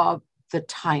terms of the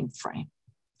time frame.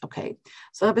 Okay,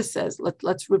 so Rebbe says,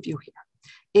 let's review here.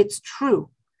 It's true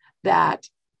that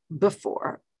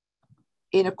before,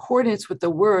 in accordance with the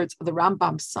words of the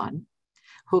Rambam's son,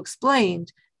 who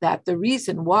explained that the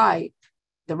reason why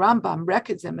the Rambam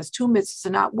reckons them as two mitzvahs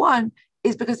and not one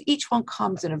is because each one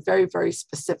comes in a very, very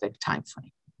specific time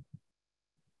frame.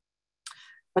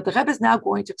 But the Rebbe is now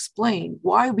going to explain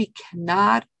why we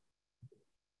cannot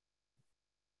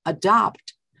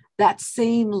adopt that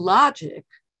same logic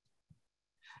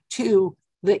to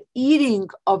the eating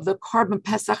of the Korban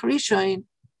Pesach Rishon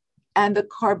and the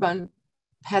Korban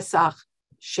Pesach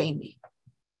Sheni.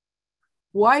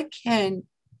 Why can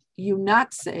you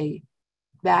not say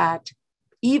that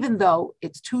even though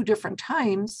it's two different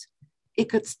times, it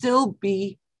could still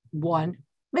be one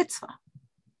mitzvah?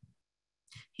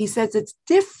 He says it's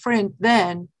different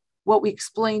than what we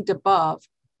explained above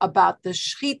about the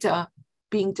shechita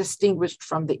being distinguished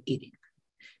from the eating.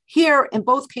 Here, in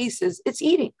both cases, it's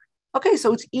eating. Okay,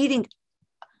 so it's eating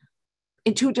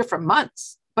in two different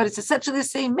months, but it's essentially the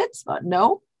same mitzvah,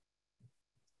 no?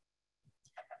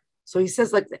 So he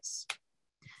says like this,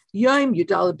 Yom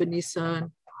Yudaleh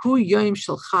b'Nisan, hu Yom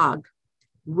shel Chag,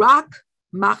 rak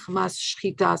machmas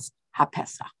shchitas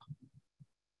haPesach.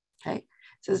 Okay?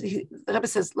 The Rebbe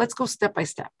says, let's go step by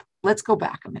step. Let's go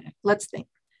back a minute. Let's think.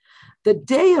 The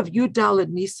day of Yudaleh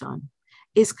Nisan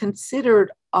is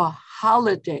considered a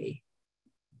holiday,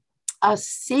 a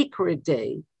sacred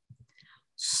day,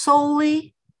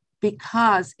 solely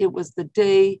because it was the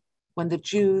day when the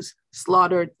Jews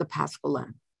slaughtered the Paschal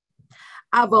lamb.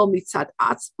 Aval mitzad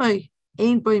atzmai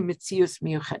ein bo mitzius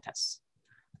miyuchedes.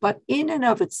 But in and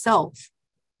of itself,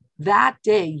 that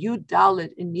day, Yud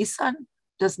in Nisan,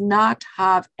 does not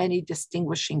have any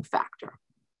distinguishing factor.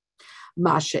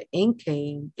 Masha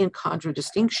Enkain, in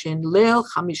contradistinction, Leil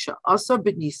Chamisha Asar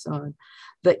b'Nisan,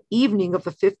 the evening of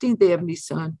the 15th day of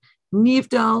Nisan,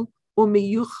 Nivdal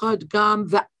umiyuchad gam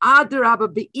v'adarabba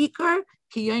beikar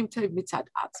ki yom tov mitzad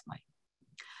atzmai.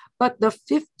 But the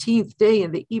 15th day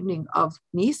in the evening of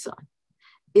Nisan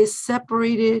is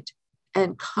separated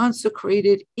and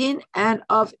consecrated in and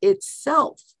of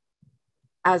itself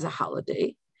as a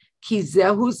holiday. Ki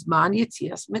zehu zman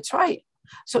yetzias Mitzrayim.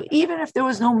 So even if there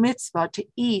was no mitzvah to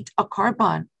eat a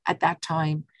karban at that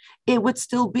time, it would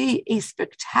still be a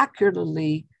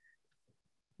spectacularly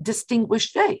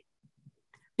distinguished day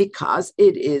because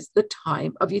it is the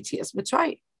time of Yetzias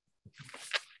Mitzrayim.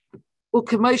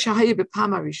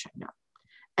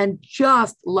 And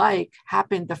just like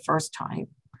happened the first time,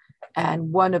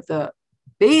 and one of the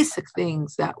basic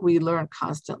things that we learn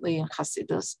constantly in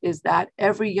Chassidus is that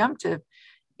every Yom Tov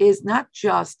is not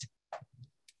just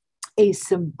a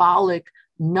symbolic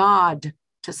nod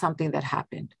to something that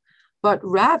happened, but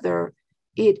rather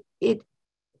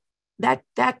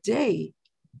that day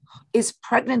is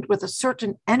pregnant with a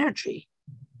certain energy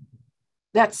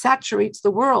that saturates the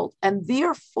world, and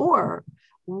therefore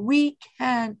we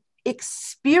can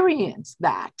experience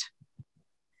that.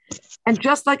 And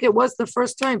just like it was the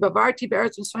first time, everything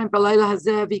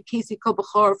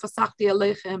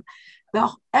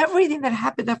that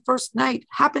happened that first night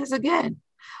happens again.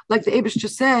 Like the Eibush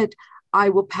just said, I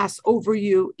will pass over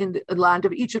you in the land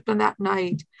of Egypt on that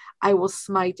night. I will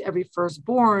smite every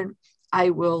firstborn.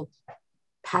 I will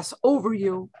pass over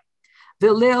you.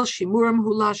 V'leil shimurim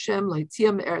hu Lashem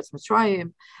l'yitziah me'eretz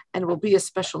Mitzrayim, and it will be a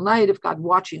special night of God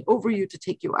watching over you to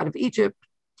take you out of Egypt.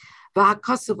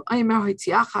 V'hakasuv aymer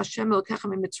hitziach Hashem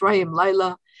elokechem miMitzrayim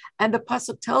laila, and the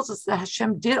pasuk tells us that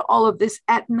Hashem did all of this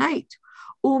at night.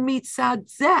 Umitzad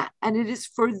zeh, and it is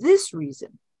for this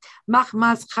reason.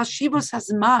 Machmas chashivus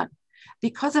hazman,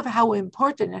 because of how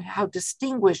important and how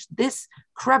distinguished this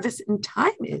crevice in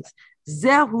time is.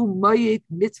 Zehu moed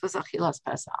mitzvahs achilas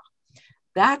Pesach.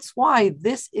 That's why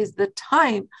this is the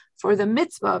time for the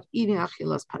mitzvah of eating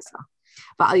achilas Pesach.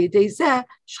 V'al yedei zeh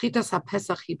shchitas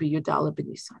haPesach hi b'Yud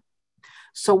b'Nisan.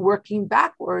 So working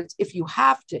backwards, if you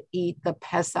have to eat the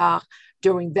Pesach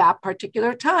during that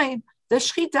particular time, the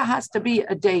shchita has to be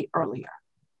a day earlier.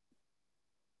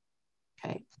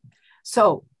 Okay,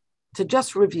 so to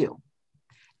just review,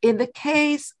 in the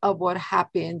case of what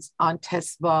happens on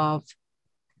Tesvav,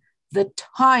 the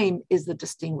time is the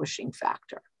distinguishing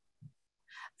factor.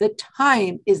 The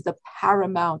time is the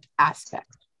paramount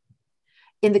aspect.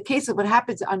 In the case of what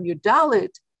happens on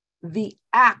Yudalit, the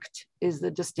act is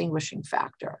the distinguishing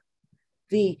factor.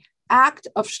 The act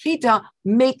of Shchita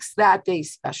makes that day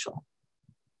special.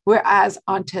 Whereas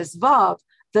on Tesvav,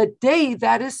 the day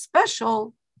that is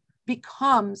special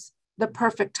becomes the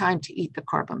perfect time to eat the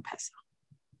Korban Pesach.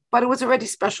 But it was already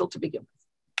special to begin with.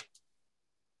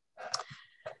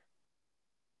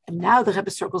 And now the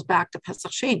Rebbe circles back to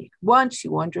Pesach Sheni. Once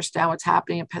you understand what's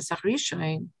happening in Pesach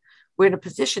Rishon, we're in a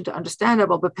position to understand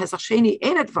about but Pesach Sheni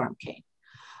ain't advarm came.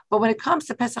 But when it comes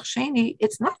to Pesach Sheni,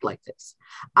 it's not like this.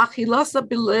 Achilasa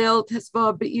bilel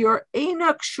tesvav be'ir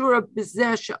eina kshura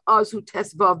b'zeh she'azu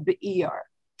tesvav be'ir.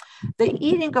 The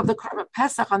eating of the Korban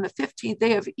Pesach on the 15th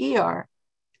day of Iyar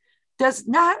does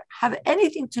not have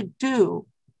anything to do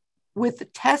with the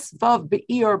tesvav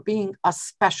be'ir being a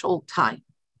special time.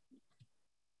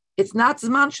 It's not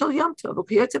Zman Shel Yom Tov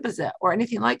or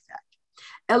anything like that.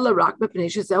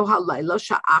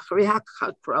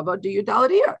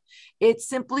 It's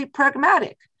simply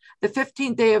pragmatic. The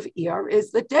 15th day of Iyar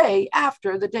is the day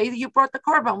after the day that you brought the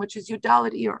Korban, which is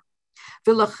Yudalit Iyar.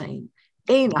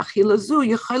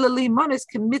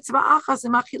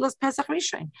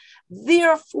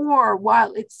 Therefore,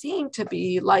 while it seemed to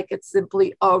be like it's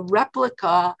simply a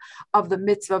replica of the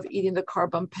mitzvah of eating the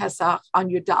Korban Pesach on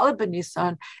Yudalit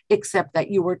b'Nisan, except that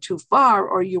you were too far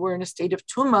or you were in a state of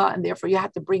Tuma, and therefore you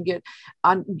had to bring it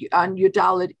on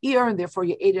Yudalit Iyar, and therefore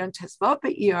you ate it on Tesvav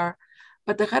Iyar.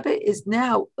 But the Rebbe is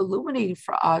now illuminating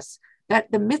for us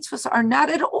that the mitzvahs are not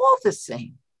at all the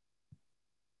same.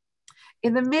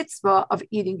 In the mitzvah of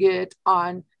eating it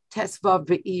on Tesvav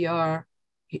V'Iyar,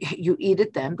 you eat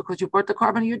it then because you brought the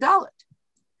Korban Yudalit.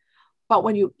 But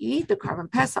when you eat the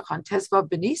Korban Pesach on Tesvav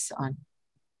B'Nisan,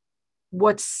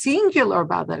 what's singular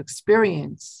about that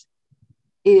experience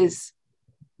is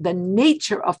the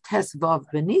nature of Tesvav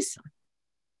B'Nisan.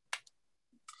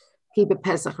 Ki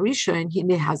b'Pesach Rishon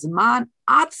hine hazman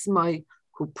atzmai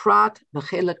hu prat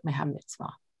v'chelek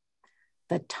meha-mitzvah.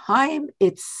 The time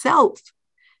itself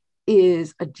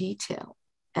is a detail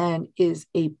and is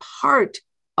a part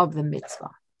of the mitzvah.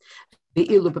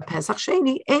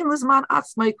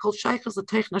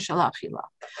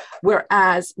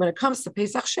 Whereas when it comes to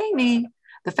Pesach Sheni,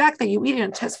 the fact that you eat it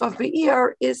on Tesvav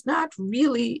V'Iyar is not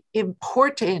really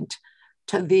important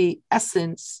to the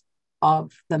essence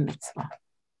of the mitzvah.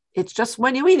 It's just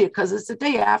when you eat it because it's the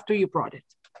day after you brought it.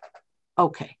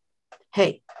 Okay.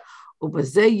 Hey.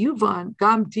 Yuvan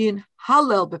gam din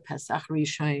halel b'Pesach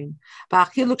Rishon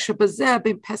v'achiluk shebazeh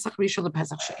bin Pesach Rishon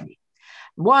lePesach Sheni.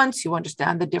 Once you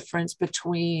understand the difference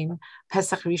between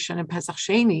Pesach Rishon and Pesach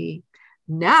Sheni,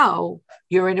 now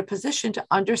you're in a position to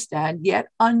understand yet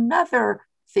another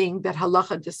thing that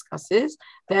halacha discusses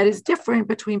that is different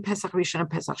between Pesach Rishon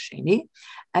and Pesach Sheni,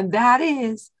 and that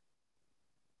is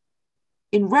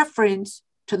in reference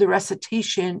to the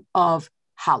recitation of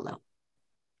Hallel.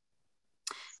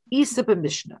 Isa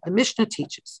b'Mishnah. The Mishnah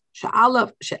teaches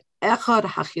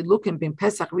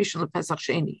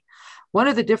one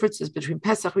of the differences between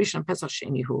Pesach Rishon and Pesach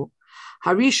Sheni who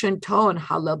Harishon to'on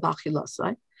halal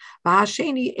b'achilasai,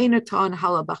 v'hasheni eino to'on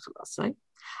halal b'achilasai,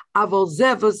 avol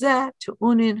zeh v'zeh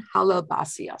to'unin halal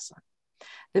b'asiyasai.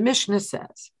 The Mishnah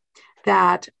says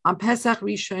that on Pesach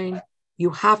Rishon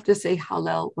you have to say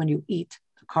Hallel when you eat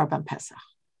the Korban Pesach.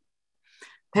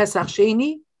 Pesach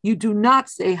Sheni, you do not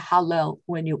say Hallel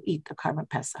when you eat the Korban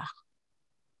Pesach.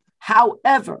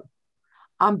 However,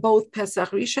 on both Pesach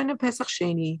Rishon and Pesach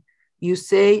Sheni, you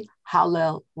say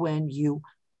Hallel when you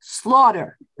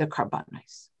slaughter the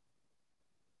Karbanos.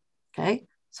 Okay?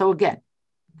 So again,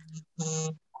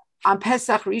 on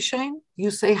Pesach Rishon, you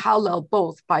say Hallel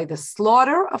both by the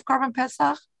slaughter of Korban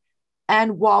Pesach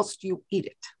and whilst you eat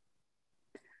it.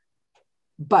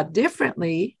 But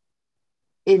differently,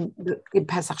 in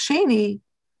Pesach Sheni,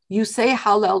 you say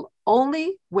Hallel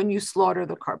only when you slaughter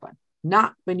the korban,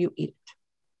 not when you eat it.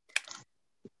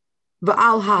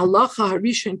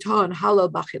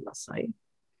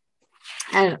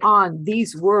 And on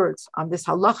these words, on this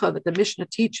halacha that the Mishnah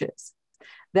teaches,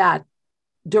 that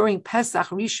during Pesach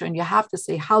Rishon, you have to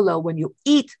say Hallel when you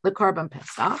eat the korban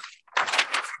Pesach.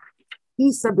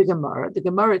 The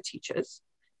Gemara teaches,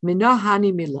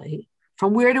 Minahani Milei.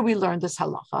 From where do we learn this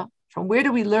halacha? From where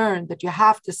do we learn that you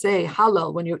have to say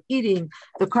Hallel when you're eating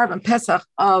the korban Pesach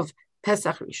of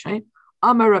Pesach Rishon?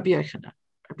 Amar Rabbi Yochanan.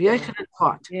 Rabbi Yochanan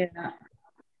taught,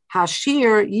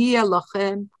 Hashir yiyeh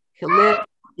lachem hilel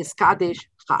yiskadesh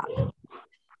chag.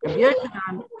 Rabbi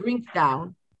Yochanan brings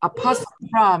down a pasuk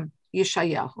from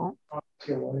Yeshayahu.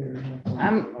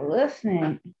 I'm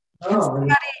listening. Can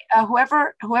somebody,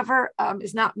 whoever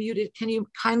is not muted, can you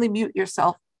kindly mute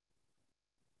yourself?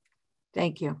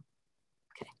 Thank you.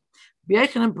 Okay. Rabbi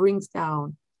Yochanan brings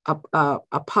down a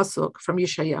pasuk from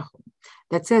Yeshayahu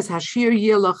that says, Hashir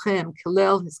yiyeh lachem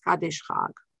hilel yiskadesh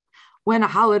chag. When a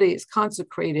holiday is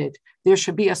consecrated, there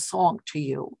should be a song to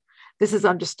you. This is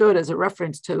understood as a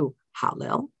reference to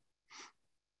Hallel.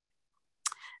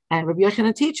 And Rabbi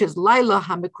Yochanan teaches, Laila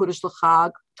hamekudesh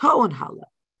l'chag to'on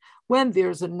Hallel. When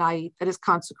there's a night that is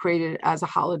consecrated as a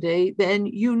holiday, then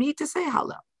you need to say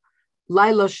Hallel.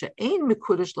 Laila she'ein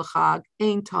mekudesh l'chag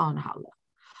ein to'on Hallel.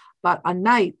 But a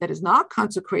night that is not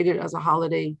consecrated as a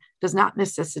holiday does not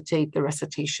necessitate the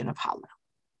recitation of Hallel.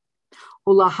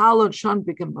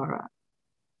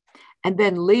 And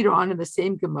then later on in the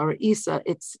same Gemara, Isa,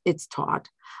 it's taught,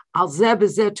 and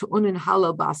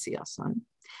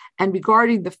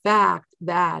regarding the fact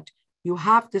that you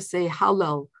have to say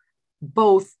Hallel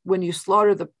both when you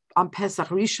slaughter on Pesach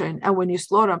Rishon and when you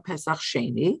slaughter on Pesach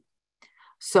Sheni.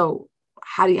 So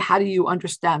how do you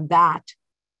understand that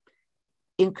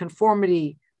in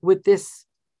conformity with this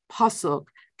pasuk,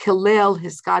 Kilel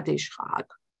Hiskadesh Chag?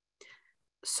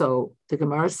 So the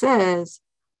Gemara says,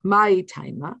 Mai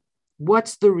Taima,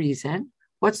 what's the reason?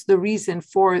 What's the reason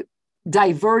for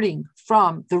diverting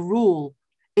from the rule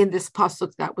in this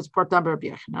pasuk that was brought down by Rabbi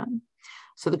Yochanan?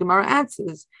 So the Gemara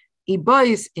answers,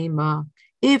 Ibais Ema,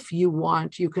 if you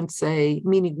want, you can say,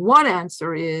 meaning one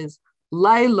answer is,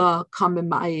 Laila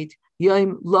Kamimait,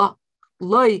 Yom La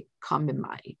Loi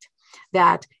Kamimait.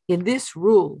 That in this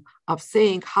rule of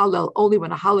saying Hallel only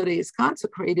when a holiday is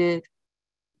consecrated,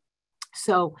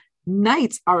 so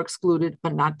nights are excluded,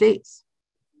 but not days.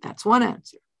 That's one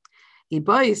answer.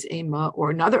 Ibais Ema, or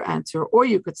another answer, or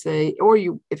you could say,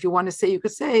 if you want to say, you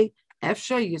could say,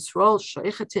 Efsha Yisrael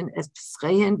Sheichatin es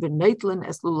Pischehen v'Neitlin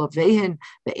es Lulavehen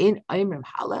ve'ein Aimim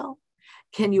Hallel.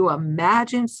 Can you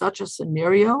imagine such a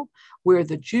scenario where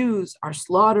the Jews are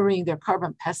slaughtering their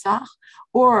korban Pesach,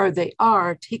 or they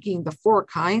are taking the 4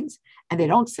 kinds and they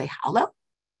don't say Hallel?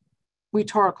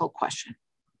 Rhetorical question.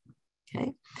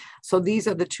 Okay, so these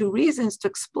are the 2 reasons to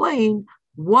explain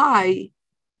why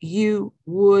you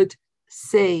would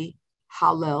say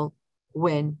Hallel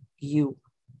when you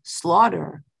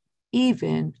slaughter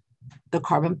even the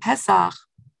korban Pesach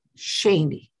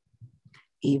Sheni,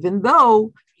 even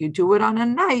though you do it on a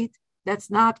night that's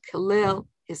not Kilel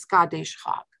Hiskadesh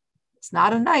Chag. It's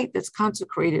not a night that's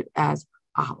consecrated as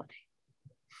a holiday.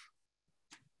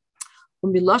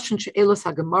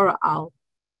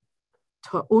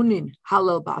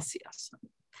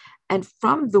 And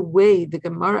from the way the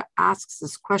Gemara asks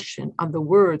this question on the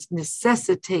words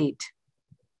necessitate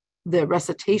the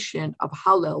recitation of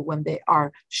Hallel when they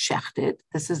are shechted.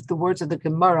 This is the words of the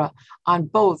Gemara on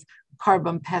both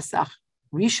korban Pesach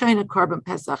Rishon and korban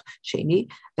Pesach Sheni,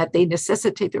 that they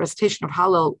necessitate the recitation of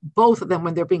Hallel, both of them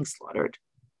when they're being slaughtered.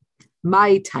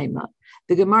 My taima.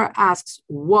 The Gemara asks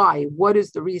why, what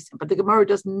is the reason? But the Gemara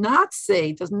does not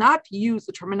use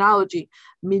the terminology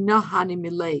minahani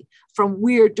milei. From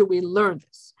where do we learn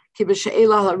this? Like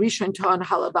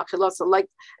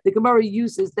the Gemara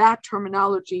uses that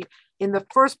terminology in the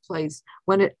first place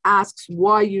when it asks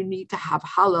why you need to have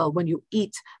Hallel when you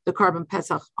eat the korban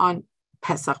Pesach on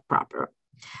Pesach proper.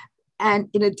 And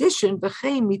in addition, and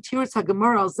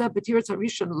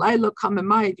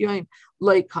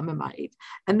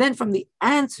then from the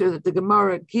answer that the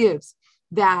Gemara gives,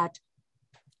 that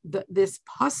this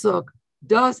pasuk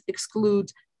does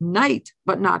exclude night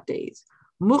but not days.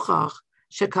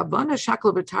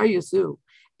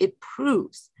 It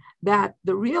proves that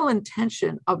the real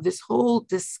intention of this whole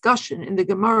discussion in the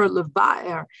Gemara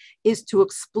Levaer is to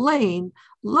explain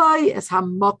very,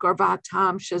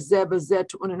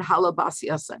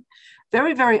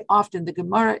 very often the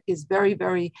Gemara is very,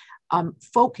 very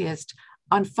focused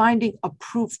on finding a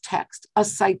proof text, a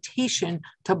citation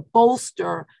to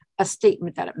bolster a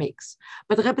statement that it makes.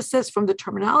 But the Rebbe says from the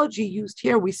terminology used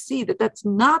here, we see that that's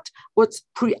not what's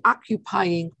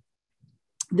preoccupying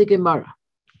the Gemara.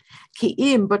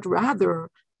 Ki'im, but rather,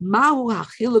 Mahu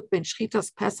hachiluk ben shchitas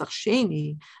Pesach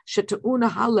sheni she'te'una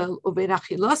halal uvein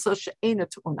achilasa she'ena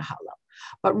te'una halal.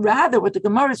 But rather, what the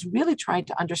Gemara is really trying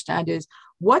to understand is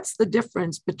what's the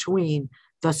difference between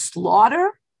the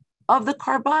slaughter of the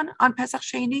karban on Pesach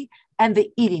sheni and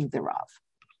the eating thereof.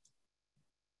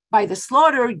 By the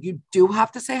slaughter, you do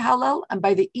have to say halal, and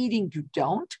by the eating, you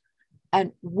don't.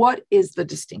 And what is the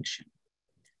distinction?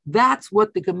 That's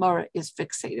what the Gemara is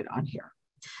fixated on here.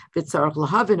 We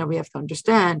have to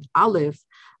understand, Aleph,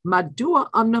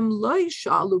 Madua amnam loy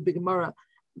shalu b'Gemara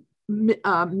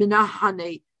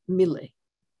minahane mile.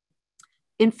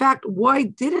 In fact, why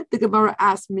didn't the Gemara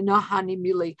ask minahane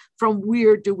mile? From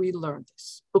where do we learn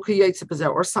this?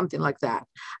 Or something like that.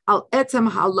 Al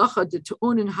etzem halacha de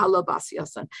tu'unin halal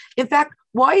basiyasan. In fact,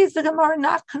 why is the Gemara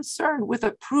not concerned with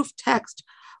a proof text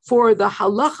for the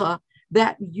halacha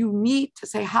that you need to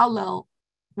say halal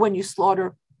when you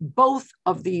slaughter both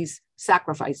of these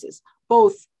sacrifices,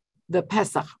 both the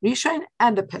Pesach Rishon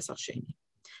and the Pesach Sheni?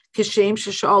 Just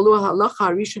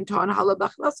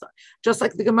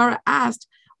like the Gemara asked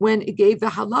when it gave the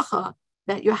halacha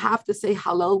that you have to say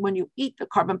halal when you eat the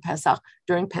karban Pesach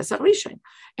during Pesach Rishon.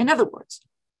 In other words,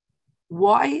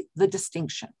 why the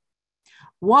distinction?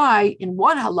 Why in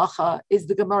one halacha is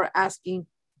the Gemara asking,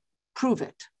 prove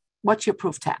it? What's your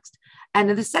proof text? And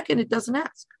in the second, it doesn't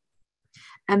ask.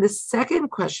 And the second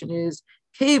question is,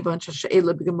 since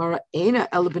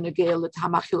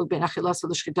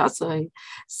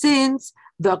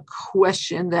the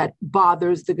question that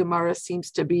bothers the Gemara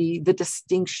seems to be the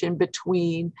distinction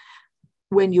between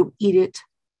when you eat it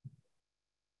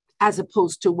as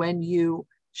opposed to when you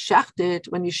shecht it.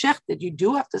 When you shecht it, you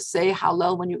do have to say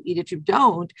halal. When you eat it, you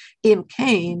don't. Im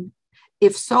kain.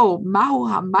 If so, mahu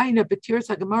hamayna b'tiras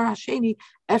haGemara hasheni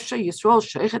efsha Yisrael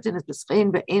sheichet es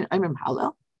b'schein ve'ein oimrim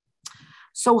halal.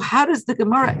 So how does the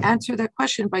Gemara answer that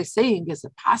question by saying, is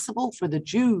it possible for the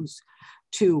Jews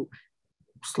to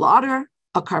slaughter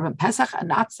a karban Pesach and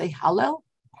not say halal?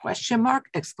 Question mark,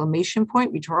 exclamation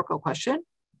point, rhetorical question.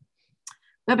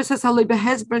 It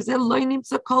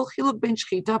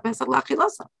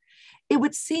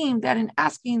would seem that in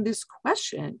asking this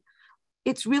question,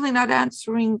 it's really not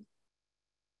answering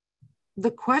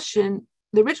the question,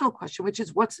 the original question, which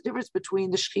is what's the difference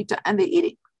between the shechita and the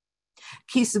eating?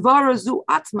 If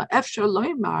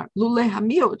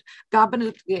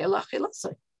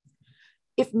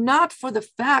not for the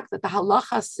fact that the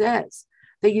halacha says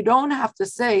that you don't have to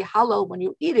say halal when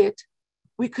you eat it,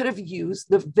 we could have used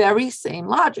the very same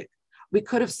logic. We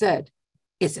could have said,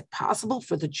 is it possible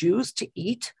for the Jews to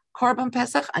eat Korban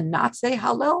Pesach and not say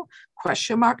halal?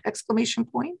 Question mark, exclamation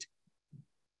point.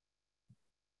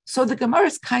 So the Gemara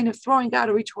is kind of throwing out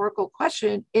a rhetorical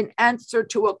question in answer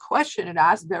to a question. It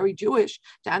asks, very Jewish,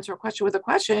 to answer a question with a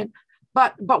question,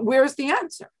 but where's the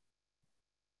answer?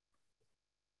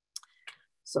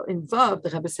 So in Vav,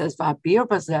 the Rebbe says, Va'abir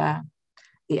bazeh,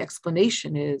 the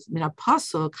explanation is, Min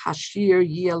pasuk hashir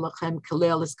yeh lachem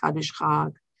kalel eskadish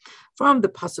chag, from the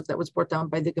pasuk that was brought down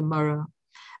by the Gemara,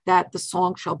 that the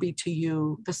song shall be to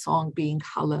you, the song being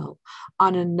Hallel,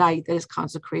 on a night that is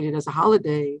consecrated as a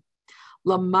holiday.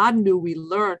 Lamadnu, we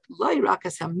learned,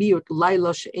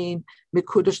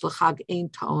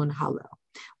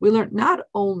 we learned not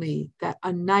only that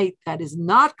a night that is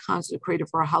not consecrated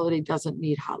for a holiday doesn't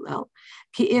need Hallel,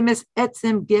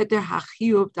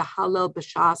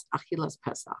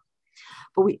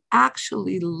 but we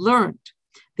actually learned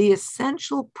the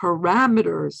essential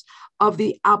parameters of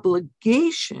the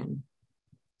obligation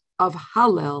of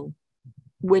Hallel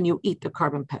when you eat the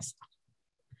Korban Pesach.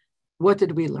 What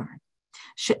did we learn?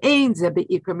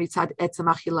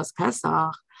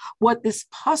 What this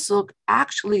pasuk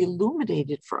actually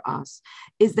illuminated for us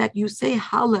is that you say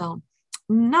Hallel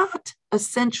not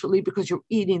essentially because you're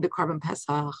eating the Korban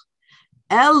Pesach,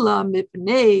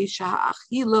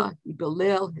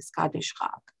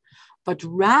 but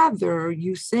rather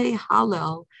you say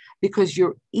Hallel because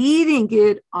you're eating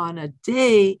it on a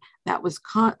day that was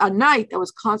a night that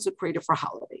was consecrated for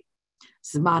holiday.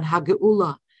 Zman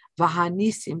HaGeula.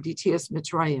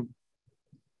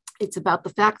 It's about the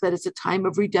fact that it's a time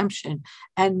of redemption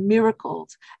and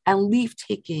miracles and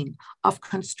leave-taking of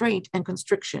constraint and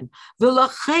constriction. And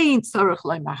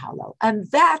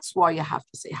that's why you have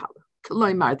to say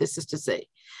halal. This is to say,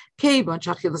 Because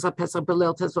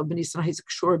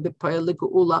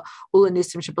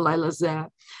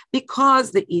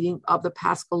the eating of the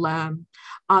Paschal lamb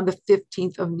on the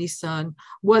 15th of Nisan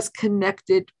was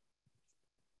connected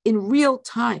in real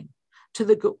time to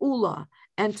the Geula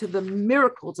and to the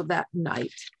miracles of that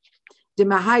night. And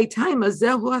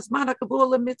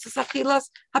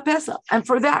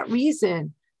for that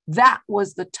reason, that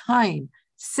was the time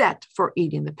set for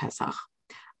eating the Pesach.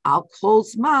 Al kol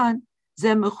zman ze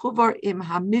mechuvar im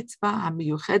hamitzvah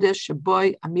hamiyuchedes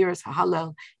sheboy amiras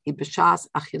hahalel ibeshas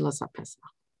achilas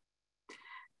haPesach.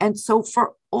 And so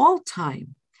for all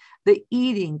time, the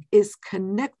eating is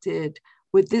connected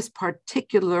with this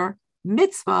particular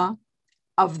mitzvah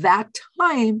of that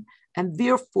time, and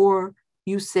therefore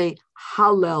you say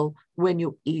Hallel when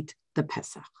you eat the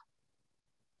Pesach.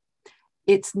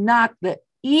 It's not the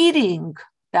eating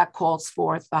that calls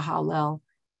forth the Hallel,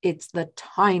 it's the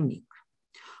timing.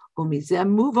 And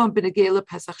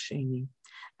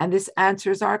this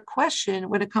answers our question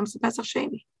when it comes to Pesach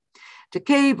Sheni.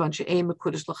 Because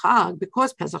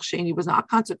Pesach Sheni was not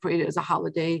consecrated as a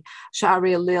holiday, because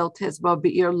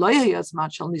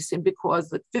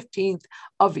the 15th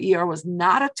of Iyar was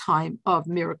not a time of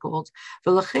miracles,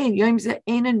 and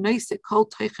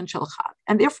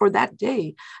therefore that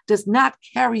day does not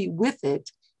carry with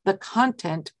it the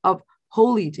content of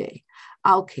holy day.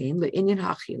 And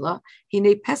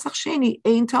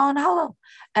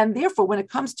therefore, when it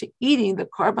comes to eating the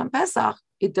Karban Pesach,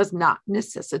 it does not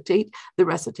necessitate the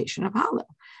recitation of Hallel.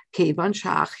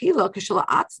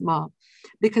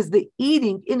 Because the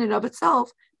eating in and of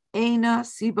itself is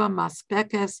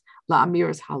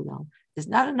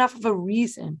not enough of a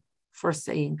reason for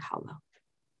saying Hallel.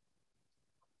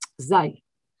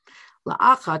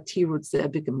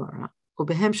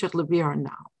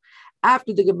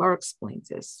 After the Gemara explains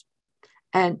this,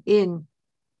 and in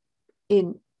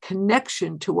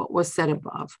connection to what was said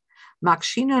above, now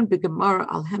the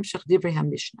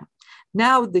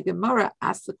Gemara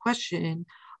asks the question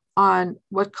on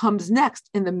what comes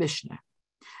next in the Mishnah.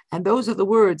 And those are the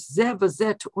words, both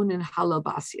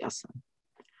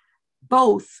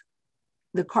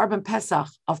the Karban Pesach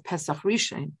of Pesach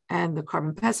Rishon and the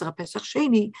Karban Pesach of Pesach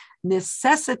Sheni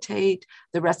necessitate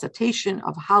the recitation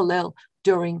of Hallel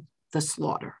during the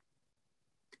slaughter.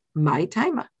 My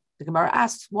time. The Gemara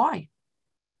asks why.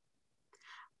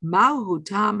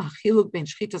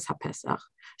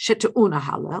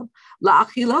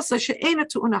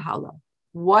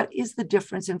 What is the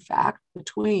difference, in fact,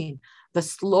 between the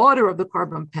slaughter of the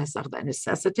Karban Pesach that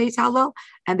necessitates Hallel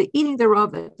and the eating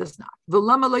thereof that does not?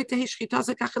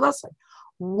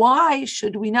 Why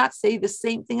should we not say the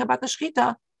same thing about the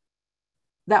Shechita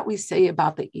that we say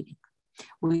about the eating?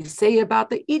 We say about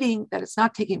the eating that it's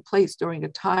not taking place during a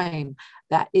time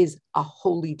that is a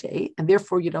holy day, and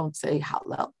therefore you don't say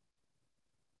Hallel.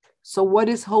 So what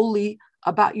is holy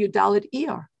about your Dalet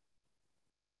Iyar?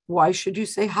 Why should you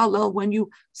say Hallel when you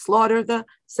slaughter the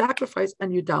sacrifice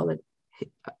on your Dalet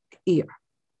Iyar?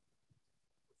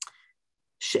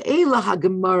 She'elas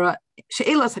HaGemara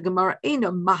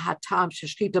eina mahatam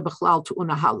sheshchita b'chlal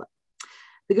tu'una Hallel.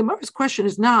 The Gemara's question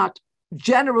is not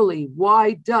generally,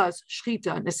 why does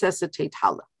Shechita necessitate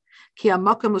Hallel?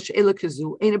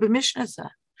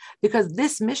 Because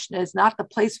this Mishnah is not the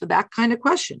place for that kind of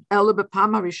question.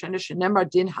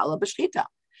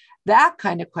 That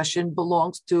kind of question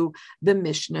belongs to the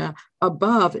Mishnah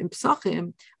above in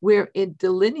Psachim, where it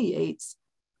delineates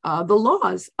the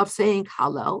laws of saying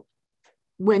Hallel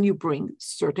when you bring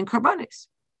certain karbanis.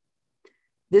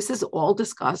 This is all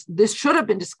discussed. This should have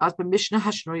been discussed by Mishnah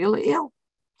Hashnoya Le'il,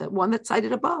 that one that's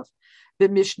cited above. The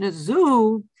Mishnah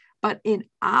Zu, but in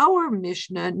our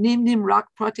Mishnah, Nimnim Rak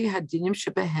Prati Hadinim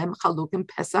Shebehem Chalukim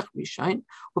Pesach Rishon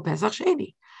or Pesach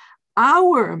Sheni.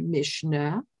 Our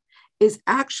Mishnah is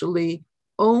actually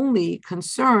only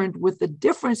concerned with the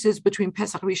differences between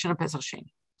Pesach Rishon and Pesach Sheni.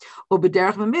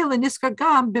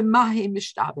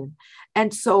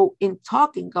 And so in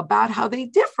talking about how they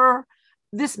differ,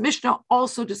 this Mishnah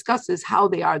also discusses how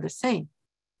they are the same.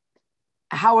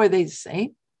 How are they the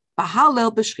same?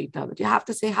 Hallel b'shchita, but you have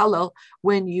to say Hallel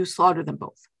when you slaughter them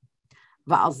both.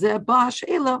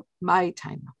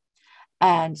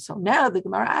 And so now the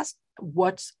Gemara asks,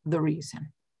 what's the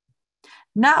reason?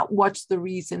 Not what's the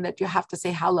reason that you have to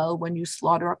say Hallel when you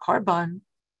slaughter a karban,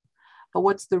 but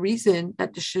what's the reason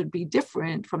that this should be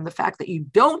different from the fact that you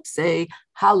don't say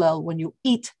Hallel when you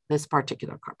eat this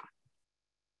particular karban.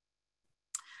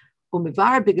 And the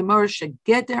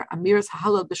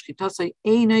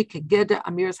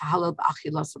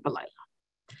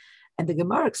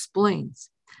Gemara explains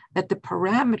that the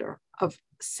parameter of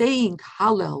saying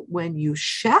Hallel when you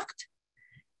shecht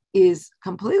is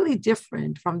completely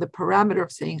different from the parameter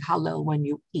of saying Hallel when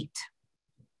you eat.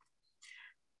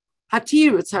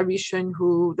 Hatirutz Harishon,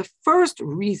 who the first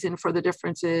reason for the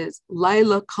difference is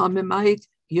Laila Kamimait,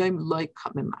 Yom Loi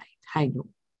Kamimait. Hainu.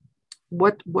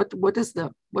 What does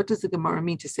the Gemara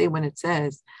mean to say when it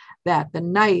says that the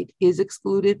night is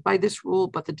excluded by this rule,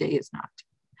 but the day is not?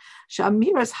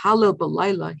 Shamiras Hallel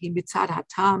B'Laila Hi Mitzad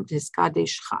Hatam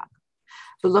Tiskadesh Chag.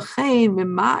 V'Lachein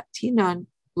Mima Tinan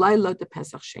Laila de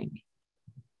Pesach Sheni.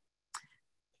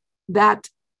 That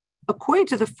according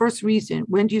to the first reason,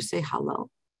 when do you say Hallel?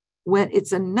 When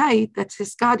it's a night that's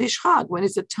Hiskadesh Chag, when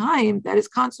it's a time that is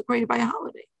consecrated by a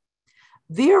holiday.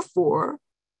 Therefore,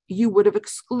 you would have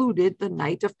excluded the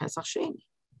night of Pesach Sheni.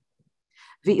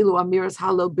 Ve'ilu amiras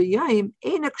Hallel b'yayim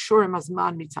einak shurim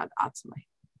azman mitzad atzmai.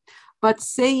 But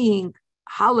saying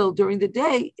Hallel during the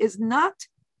day is not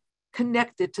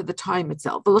connected to the time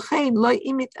itself.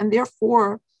 And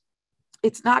therefore,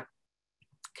 it's not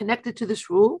connected to this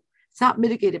rule. It's not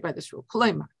mitigated by this rule.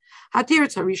 Hatiritz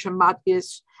Harisha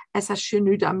Matgis as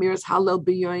Hashinu Damiras Hallel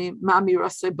b'yayim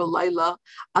mamirase b'layla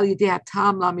al yidei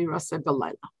hatam lamirase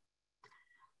b'layla.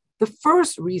 The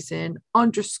first reason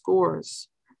underscores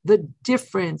the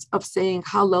difference of saying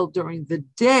Hallel during the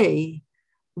day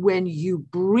when you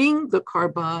bring the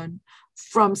korban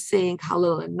from saying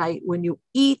Hallel at night when you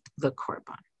eat the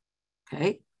korban.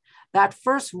 Okay? That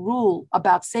first rule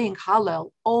about saying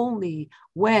Hallel only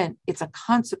when it's a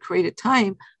consecrated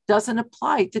time doesn't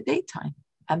apply to daytime.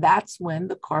 And that's when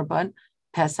the korban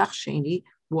Pesach Sheni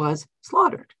was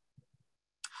slaughtered.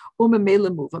 And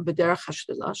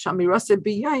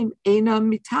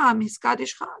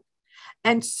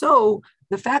so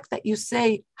the fact that you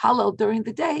say Hallel during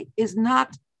the day is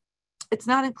not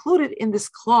included in this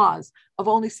clause of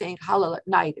only saying Hallel at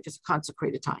night if it's a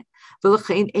consecrated time. So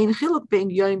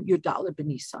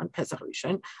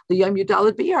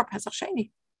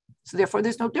therefore,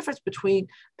 there's no difference between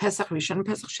Pesach Rishon and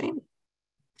Pesach Sheni.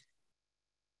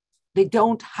 They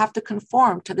don't have to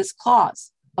conform to this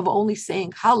clause of only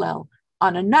saying Hallel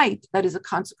on a night that is a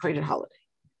consecrated holiday.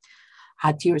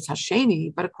 Hatiritz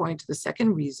Hasheni, but according to the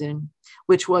second reason,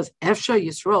 which was Efsha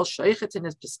Yisrael Sheichet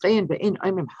es Peschayin be'in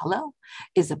Oimim Hallel,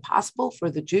 is it possible for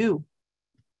the Jew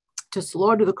to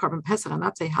slaughter the korban Pesach and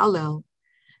not say Hallel?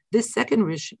 This second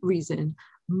reason,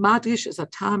 Madrish is a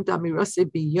tam damirase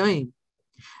b'yoyim,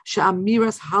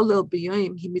 she'amiras Hallel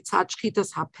b'yoyim hi mitzad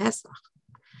shchitas haPesach.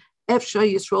 Efsha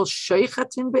Yisrael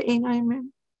Sheichet be'in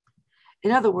Oimim.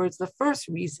 In other words, the first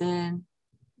reason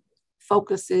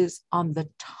focuses on the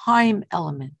time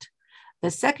element. The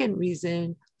second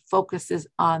reason focuses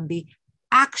on the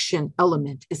action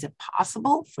element. Is it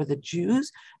possible for the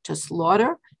Jews to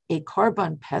slaughter a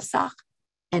korban Pesach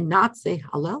and not say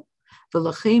Hallel?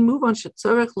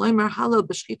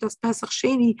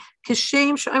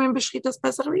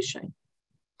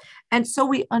 And so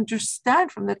we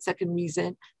understand from that second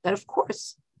reason that, of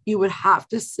course, you would have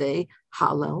to say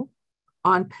Hallel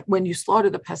on when you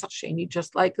slaughter the Pesach Sheni,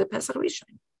 just like the Pesach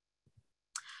Rishon.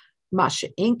 Masha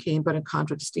Inkin, but in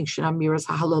contradistinction, Amiras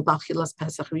Hallel B'Achilas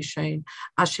Pesach Rishon,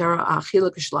 Asher Achila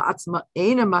Kishla Atzma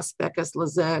Eina Maspekas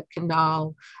Lazeh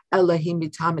Kanal Elahim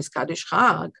Mitamis Kadesh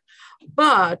Chag.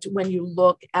 But when you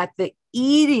look at the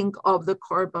eating of the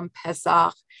Korban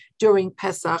Pesach during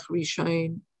Pesach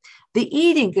Rishon, the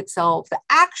eating itself, the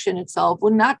action itself,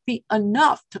 would not be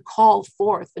enough to call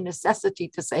forth the necessity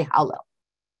to say Hallel.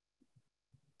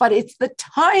 But it's the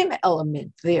time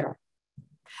element there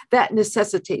that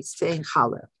necessitates saying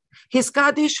Hallel.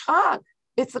 Hiskadesh Chag.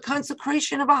 It's the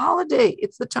consecration of a holiday.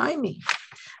 It's the timing.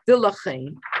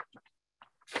 V'lachein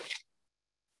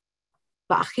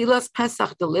ba'achilas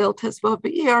Pesach delil tezvav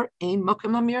be'ir ein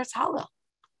mokem amiras Hallel.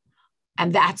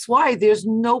 And that's why there's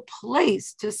no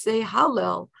place to say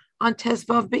Hallel on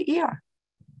tezvav be'ir,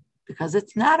 because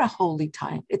it's not a holy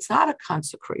time. It's not a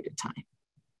consecrated time.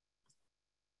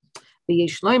 And the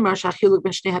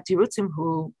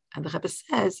Rebbe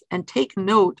says, and take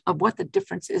note of what the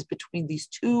difference is between these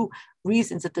two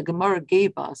reasons that the Gemara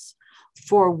gave us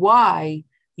for why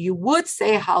you would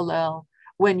say Hallel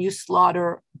when you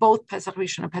slaughter both Pesach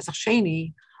Rishon and Pesach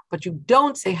Sheni, but you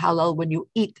don't say Hallel when you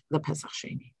eat the Pesach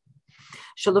Sheni.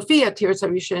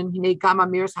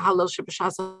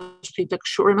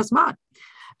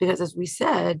 Because as we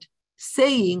said,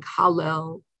 saying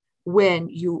Hallel when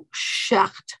you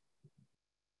shecht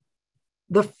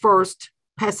the first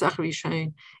Pesach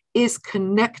Rishon is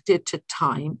connected to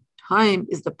time. Time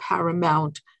is the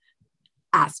paramount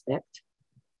aspect.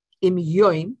 Im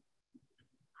yoim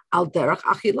al derech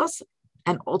achilas,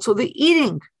 and also the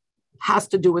eating has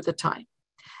to do with the time.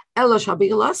 Ela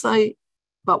shabilasai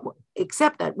But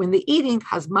except that when the eating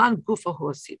hazman gufa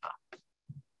huasiba,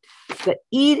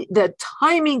 the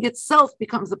timing itself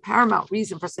becomes the paramount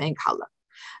reason for saying kala.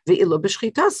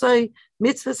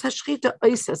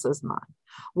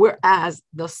 Whereas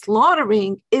the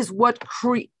slaughtering is what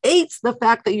creates the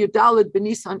fact that Yudalid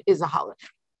Benisan is a holiday.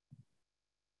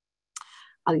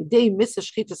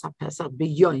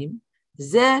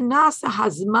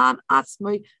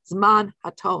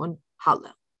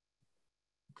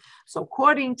 So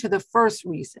according to the first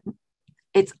reason,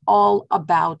 it's all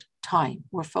about time.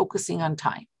 We're focusing on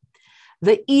time.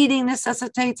 The eating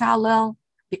necessitates Hallel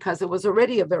because it was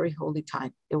already a very holy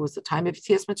time. It was the time of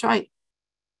Yetzias Mitzrayim.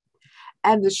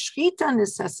 And the Shechita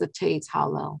necessitates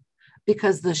Hallel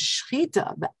because the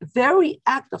Shechita, the very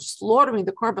act of slaughtering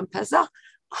the Korban Pesach,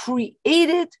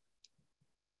 created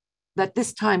that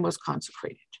this time was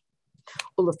consecrated.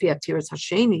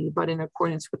 But in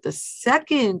accordance with the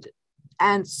second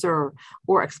answer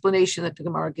or explanation that the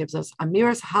Gemara gives us,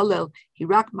 Amiras Hallel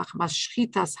Hirak Machmas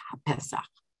Shchitas HaPesach.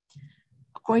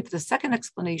 According to the second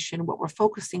explanation, what we're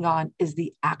focusing on is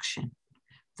the action,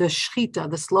 the Shchita,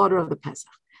 the slaughter of the Pesach.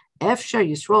 Efshar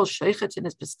Yisrael Sheichet in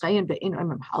his Peschayin Be'in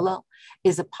Imrim Hallel.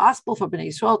 Is it possible for Bnei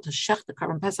Yisrael to shech the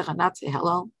Korban Pesach and not say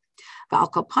Hallel?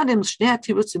 V'al kol panim shnei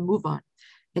hatirutz move on.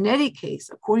 In any case,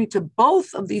 according to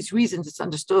both of these reasons, it's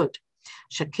understood.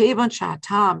 Shekevan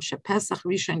shatam shepesach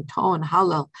rishon ton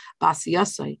Hallel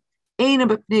ba'asiyasai eina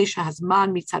b'pnei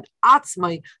shehazman mitzad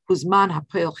atzmai huzman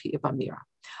hapoel chiyuv amira.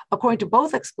 According to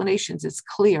both explanations, it's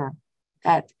clear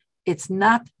that it's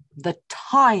not the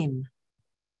time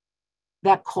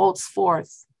that calls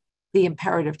forth the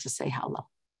imperative to say Hallel.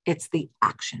 It's the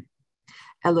action.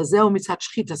 But it's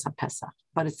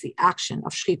the action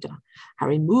of Shchita.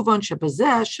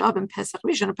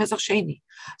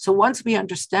 So once we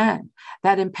understand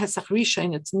that in Pesach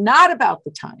Rishon, it's not about the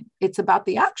time, it's about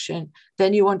the action,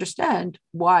 then you understand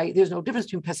why there's no difference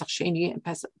between Pesach Sheni and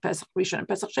Pesach Rishon and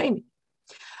Pesach Sheni.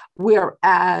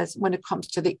 Whereas when it comes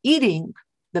to the eating,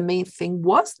 the main thing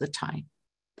was the time.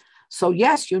 So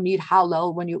yes, you need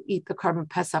Hallel when you eat the Korban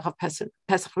Pesach of Pesach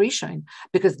Rishon,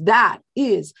 because that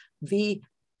is the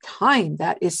time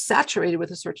that is saturated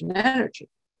with a certain energy.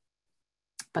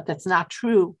 But that's not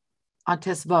true on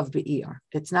Tesvav Be'ir.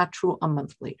 It's not true a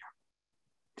month later.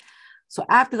 So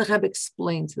after the Rebbe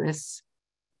explains this,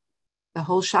 the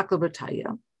whole Shakla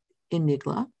B'Taya in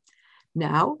Nigla,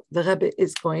 now the Rebbe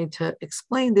is going to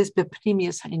explain this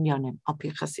B'Pnimius HaInyanim al Pi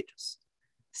Chasidus.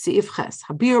 Si'if Ches,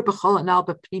 Habir B'chol Anal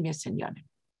B'Pnimius HaInyanim.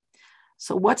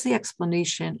 So what's the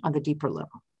explanation on the deeper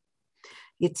level?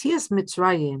 Yetzias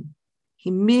Mitzrayim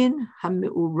Himin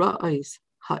ha'me'ura'is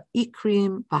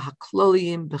ha'ikrim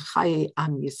v'ha'klolim b'chaye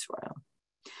am Yisrael.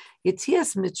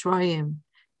 Yetzias Mitzrayim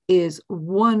is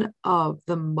one of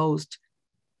the most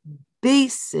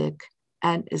basic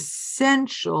and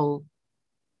essential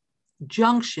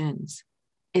junctions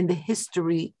in the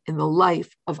history, in the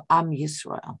life of Am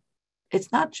Yisrael.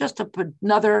 It's not just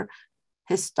another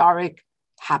historic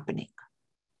happening.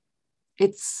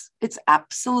 It's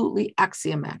absolutely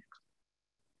axiomatic.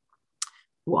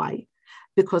 Why?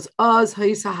 Because Az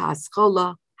Ha'isa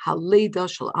Ha'askola Ha'leida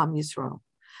Shel Am Yisrael.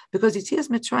 Because Yetzias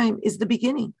Mitzrayim is the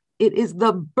beginning. It is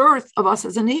the birth of us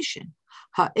as a nation.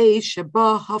 Ha'ei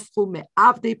Sheba Hafchu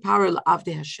Me'avdei Parah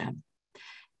L'Avdei Hashem.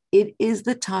 It is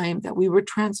the time that we were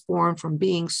transformed from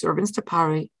being servants to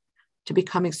Parah to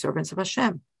becoming servants of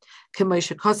Hashem. K'may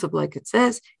shekasav, like it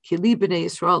says, Kili b'nei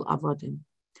Yisrael avodim.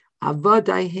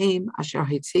 Avadaihem asher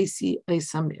hitzesi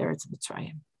eisam eretz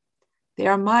Mitzrayim. They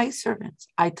are my servants.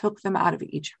 I took them out of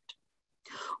Egypt.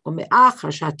 And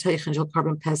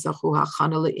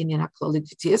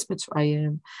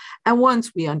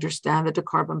once we understand that the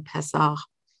Korban Pesach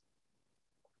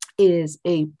is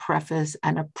a preface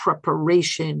and a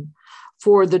preparation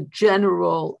for the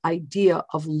general idea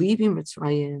of leaving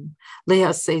Mitzrayim,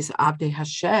 Leah says Abdei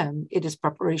Hashem, it is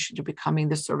preparation to becoming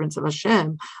the servants of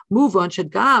Hashem. Move on,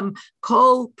 Shagam,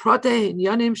 Kol Proteh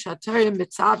Yanim Shatarim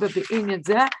Mitzabeh Be'inyan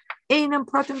Zeh.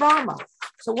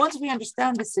 So once we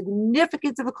understand the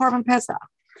significance of the Korban Pesach,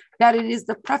 that it is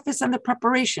the preface and the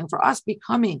preparation for us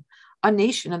becoming a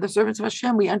nation and the servants of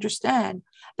Hashem, we understand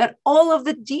that all of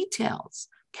the details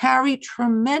carry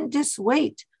tremendous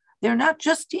weight. They're not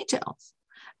just details.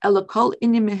 Every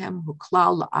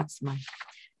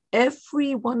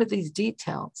one of these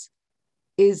details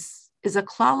is a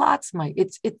klal atzmai.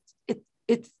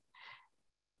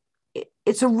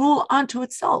 It's a rule unto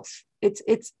itself.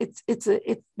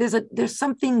 There's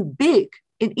something big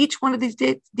in each one of these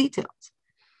details.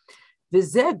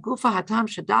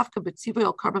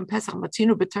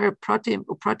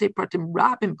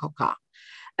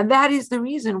 And that is the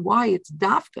reason why it's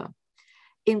dafka.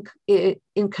 in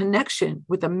connection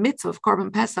with the mitzvah of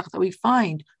Korban Pesach that we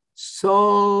find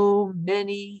so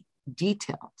many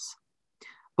details.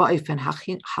 How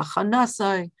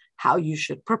you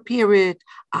should prepare it,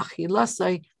 how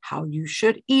you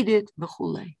should eat it,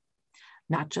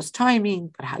 not just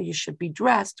timing, but how you should be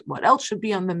dressed, what else should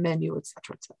be on the menu,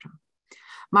 etc., etc.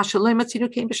 We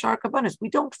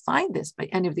don't find this by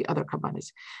any of the other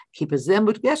karbanos.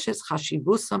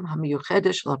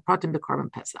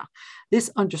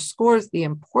 This underscores the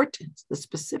importance, the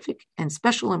specific and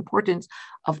special importance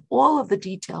of all of the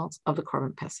details of the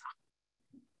Korban Pesach.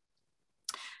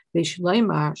 And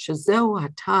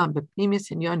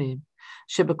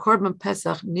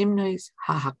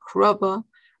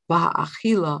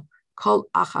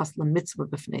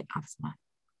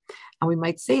we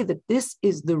might say that this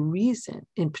is the reason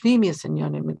in Pnimius and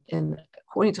Yonim, and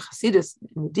according to Hasidus,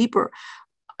 in the deeper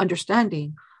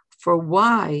understanding, for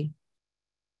why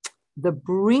the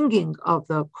bringing of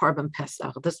the Korban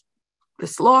Pesach, the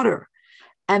slaughter,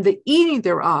 and the eating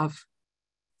thereof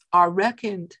are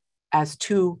reckoned as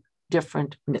two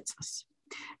different mitzvahs.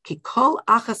 Ki kol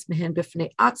achas mehen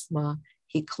b'fnei atzma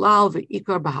hi klal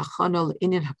ve'ikar b'hachana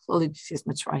le'inyan haklali d'sis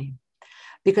Mitzrayim.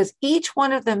 Because each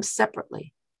one of them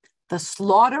separately, the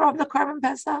slaughter of the Korban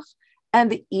Pesach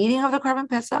and the eating of the Korban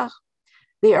Pesach,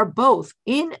 they are both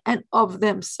in and of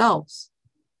themselves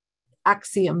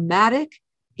axiomatic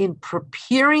in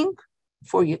preparing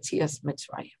for Yetzias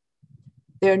Mitzrayim.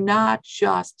 They're not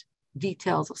just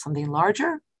details of something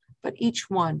larger, but each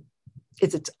one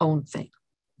is its own thing.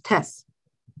 Tess.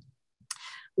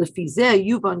 And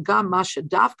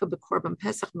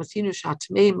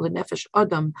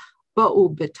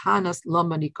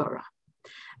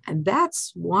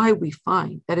that's why we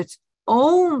find that it's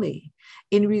only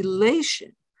in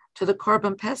relation to the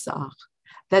Korban Pesach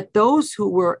that those who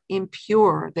were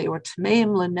impure, they were Tmeim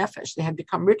Lenefesh, they had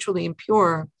become ritually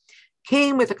impure,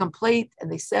 came with a complaint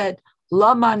and they said,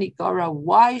 Lama Nikara,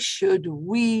 why should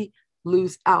we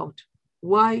lose out?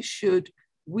 Why should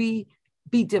we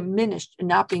be diminished in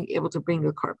not being able to bring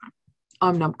the Korban?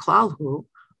 Amnam Klalhu,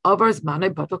 Avar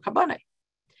Zmane Bato Kabane.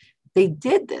 They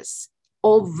did this,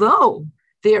 although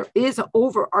there is an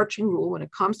overarching rule when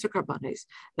it comes to Karbanes,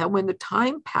 that when the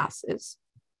time passes,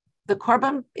 the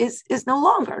Korban is no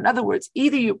longer. In other words,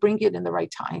 either you bring it in the right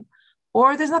time,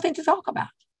 or there's nothing to talk about.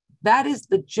 That is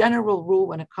the general rule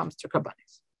when it comes to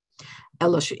Karbanes.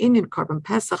 Ela she'inin Korban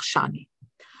Pesach shani.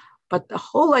 But the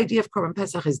whole idea of Korban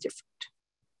Pesach is different.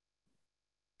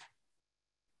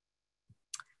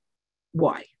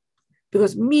 Why?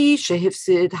 Because mi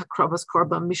shehifsid hakravas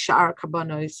korban mishar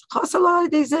karbanos chasala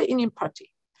deza inyan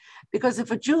party. Because if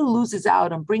a Jew loses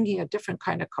out on bringing a different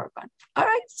kind of korban, all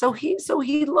right, so he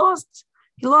lost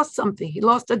something. He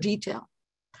lost a detail.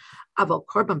 Aval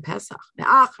korban pesach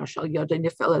me'achar shal yodei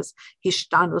nefeles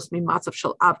hishtanus mimatzav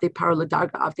shal avdei parah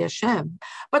ledarga avdei Hashem.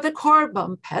 But the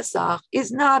korban pesach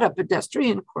is not a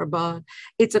pedestrian korban.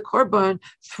 It's a korban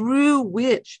through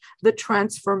which the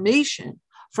transformation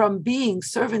from being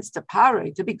servants to Pare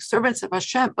to being servants of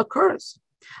Hashem occurs.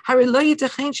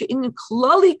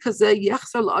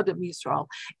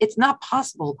 It's not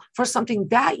possible for something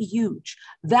that huge,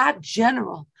 that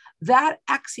general, that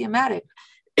axiomatic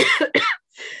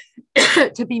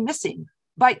to be missing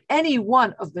by any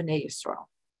one of Bnei Yisrael.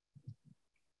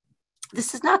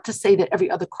 This is not to say that every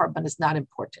other korban is not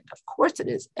important. Of course it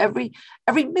is. Every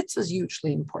mitzvah is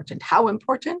hugely important. How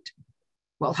important?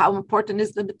 Well, how important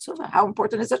is the mitzvah? How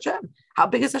important is Hashem? How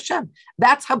big is Hashem?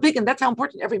 That's how big and that's how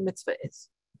important every mitzvah is.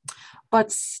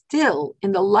 But still,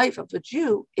 in the life of a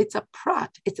Jew, it's a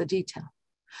prat, it's a detail.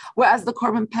 Whereas the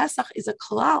Korban Pesach is a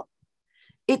klal.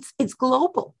 It's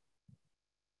global.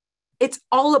 It's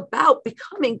all about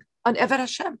becoming an Eved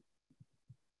Hashem,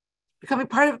 becoming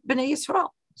part of Bnei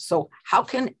Yisrael. So how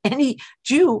can any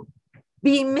Jew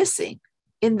be missing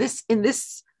in this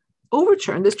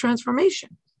overture, in this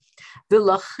transformation? That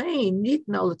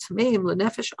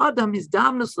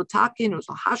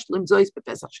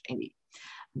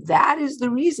is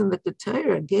the reason that the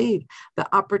Torah gave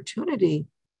the opportunity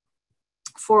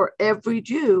for every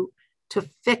Jew to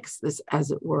fix this,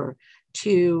 as it were,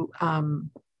 to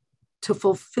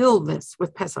fulfill this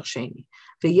with Pesach Sheni,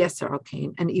 the Yeser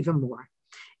Alkain, and even more.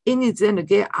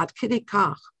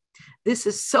 This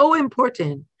is so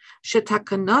important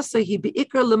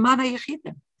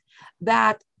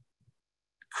that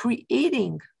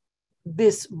creating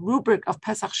this rubric of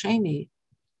Pesach Sheni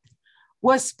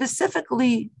was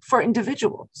specifically for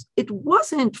individuals. It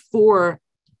wasn't for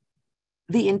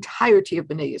the entirety of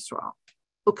Bnei Yisrael.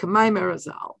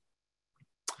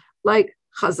 Like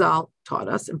Chazal taught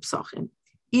us in Psachim,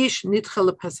 Ish nitcha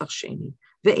lePesach Sheni,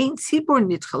 Ve'ein tzibur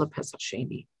nitcha lePesach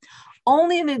Sheni.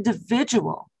 Only an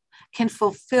individual can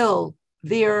fulfill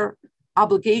their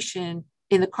obligation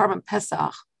in the Korban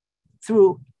Pesach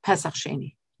through Pesach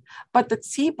Sheni. But the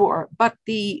tzibur, but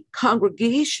the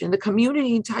congregation, the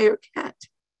community entire can't.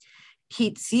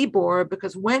 He tzibur,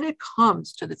 because when it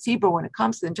comes to the tzibur, when it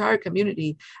comes to the entire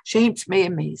community, sheim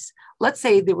tmei meis. Let's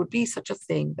say there would be such a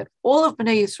thing that all of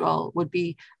Bnei Yisrael would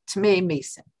be tmei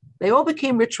mesim. They all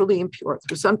became ritually impure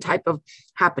through some type of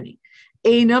happening.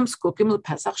 Einam zkukim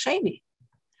lePesach Sheni.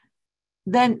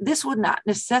 Then this would not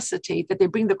necessitate that they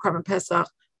bring the Korban Pesach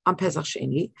on Pesach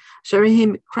Sheni.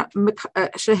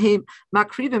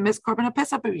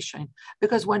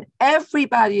 Because when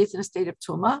everybody is in a state of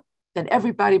Tumah, then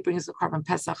everybody brings the Korban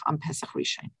Pesach on Pesach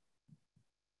Rishon.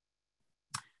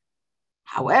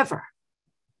 However,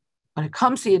 when it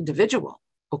comes to the individual,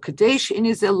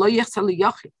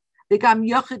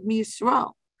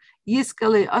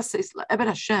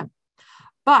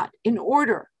 but in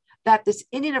order that this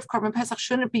Indian of Korban Pesach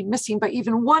shouldn't be missing by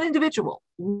even one individual,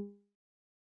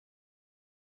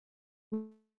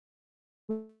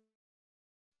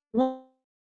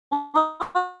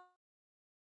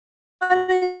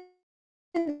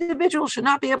 individual should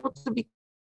not be able to be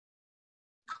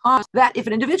caused that if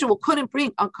an individual couldn't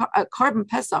bring a Korban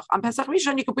Pesach on Pesach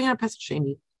Rishon, you could bring it on Pesach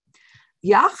Sheni.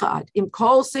 Yachad im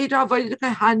kol seder avodah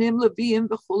kohanim levim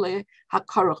v'chulei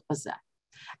hakaroch bazeh,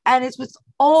 and it's with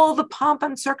all the pomp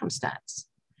and circumstance.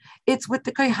 It's with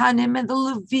the kohanim and the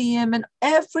levim and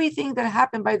everything that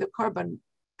happened by the Korban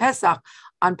Pesach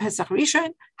on Pesach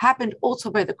Rishon happened also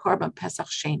by the Korban Pesach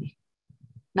Sheni.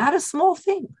 Not a small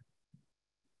thing.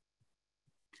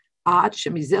 And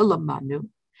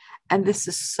this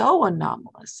is so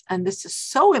anomalous, and this is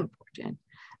so important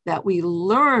that we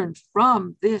learn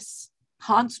from this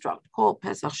construct called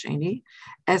Pesach Sheni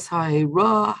as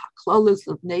ha'era ha'klolos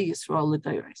l'bnei Yisrael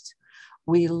l'dayros.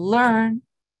 We learn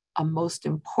a most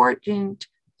important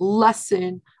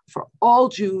lesson for all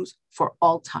Jews for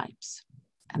all times,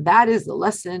 and that is the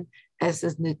lesson as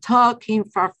is nita kim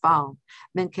farfal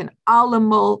men ken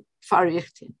alamol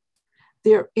farichtin.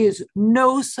 There is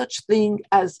no such thing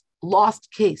as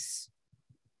lost case.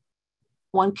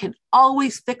 One can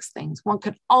always fix things. One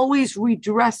can always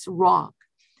redress wrong.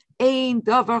 Ein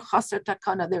davar chaser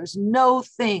takana. There's no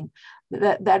thing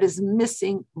that is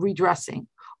missing redressing.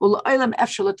 Ul'olam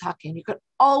efshel l'taken. You can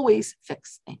always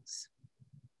fix things.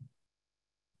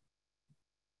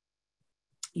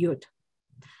 Yud.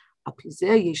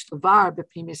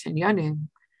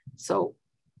 So,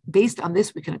 based on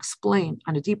this, we can explain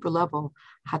on a deeper level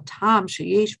hatam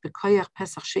sheyesh b'koyach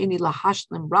Pesach Sheni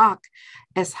lahashlim rak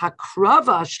es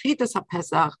hakrava shchitas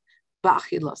haPesach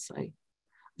ba'achilasei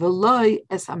v'loy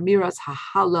es amiras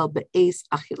hahalal be'es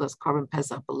achilas korban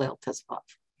Pesach b'leil tezvav.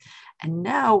 And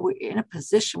now we're in a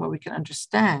position where we can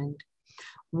understand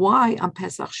why on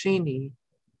Pesach Sheni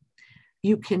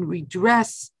you can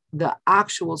redress the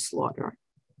actual slaughter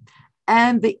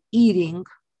and the eating,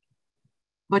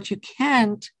 but you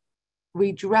can't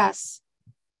redress,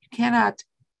 you cannot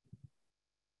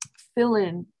fill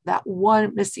in that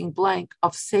one missing blank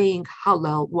of saying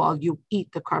Hallel while you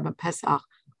eat the Korban Pesach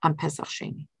on Pesach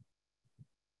Sheni.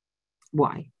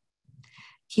 Why?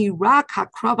 Ki rak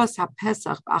hakravas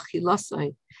haPesach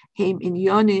b'achilasei heim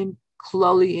inyanim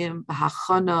kloliyim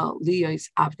b'hachana liyos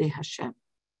avdei Hashem.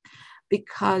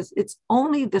 Because it's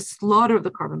only the slaughter of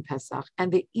the Korban Pesach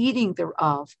and the eating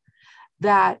thereof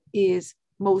that is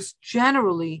most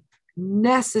generally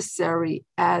necessary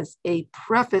as a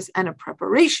preface and a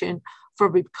preparation for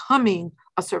becoming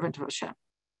a servant of Hashem.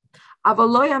 But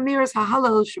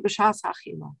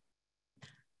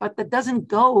that doesn't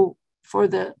go for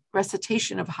the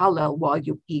recitation of Hallel while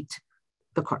you eat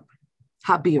the Korban.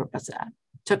 Habir Bazad,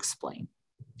 to explain.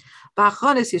 As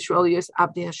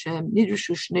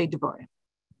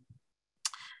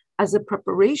a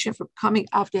preparation for becoming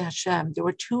Avdei Hashem, there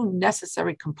were two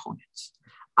necessary components.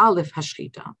 Aleph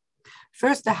Hashchita.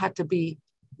 First, there had to be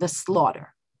the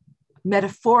slaughter.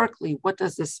 Metaphorically, what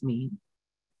does this mean?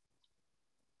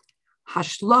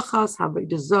 Hashlachas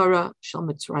Havodah Zara Shel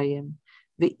Mitzrayim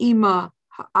Ve'ima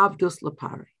Ha'avdus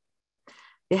Lapari.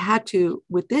 They had to,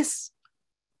 with this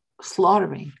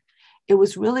slaughtering, it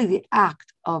was really the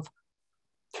act of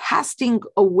casting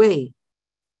away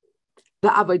the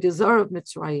Avodah Zarah of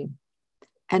Mitzrayim,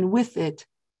 and with it,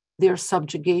 their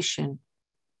subjugation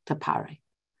to Pari.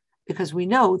 Because we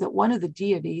know that one of the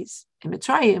deities in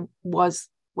Mitzrayim was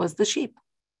the sheep.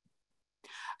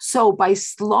 So by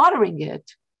slaughtering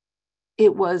it,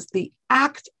 it was the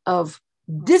act of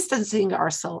distancing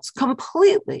ourselves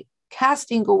completely,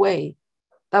 casting away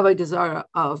the Avodah Zarah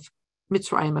of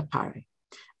Mitzrayim at Pari.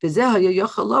 And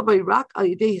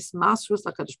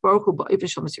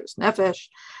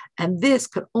this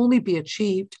could only be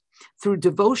achieved through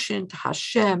devotion to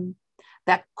Hashem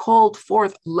that called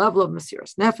forth level of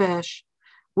Mesiras Nefesh,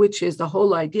 which is the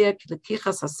whole idea. This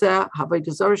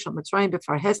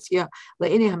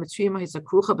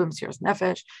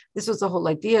was the whole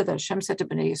idea that Hashem said to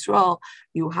Bnei Yisrael,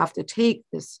 you have to take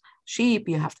this sheep,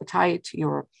 you have to tie it to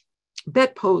your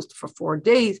bedpost for 4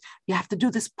 days. You have to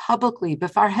do this publicly,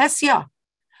 b'farhesia.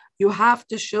 You have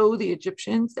to show the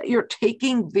Egyptians that you're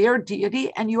taking their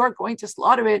deity and you are going to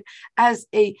slaughter it as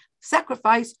a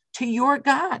sacrifice to your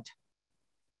God.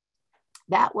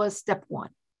 That was step one.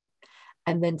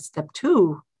 And then step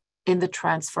two, in the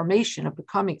transformation of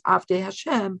becoming Avdei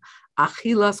Hashem,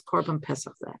 Achilas Korban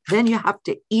Pesach. Then you have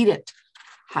to eat it.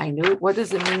 Hainu, what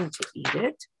does it mean to eat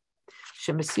it?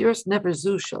 Shemesiras never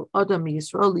zu shel Adam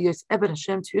Yisrael liyos Eved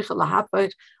Hashem tzricha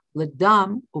lahapach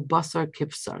ledam ubasar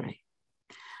kibsarei.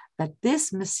 That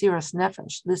this Mesiras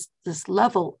Nefesh, this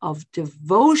level of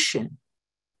devotion,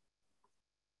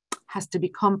 has to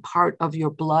become part of your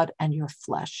blood and your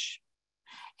flesh.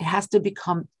 It has to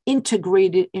become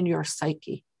integrated in your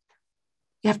psyche.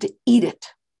 You have to eat it.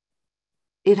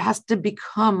 It has to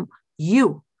become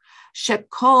you.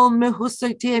 Shekol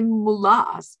mehusaytim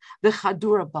mulas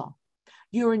v'chadurabal.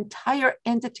 Your entire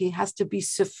entity has to be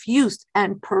suffused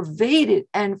and pervaded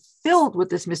and filled with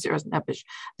this Mesiras Nefesh.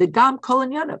 The gam kol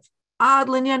inyanav ad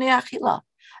linyane achila.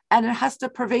 And it has to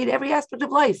pervade every aspect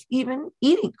of life, even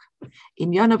eating.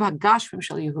 Inyanav hagashrim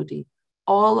shel Yehudi.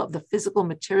 All of the physical,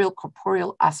 material,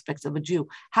 corporeal aspects of a Jew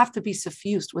have to be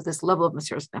suffused with this level of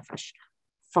Mesiras Nefesh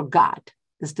for God,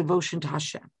 this devotion to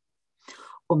Hashem.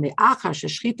 And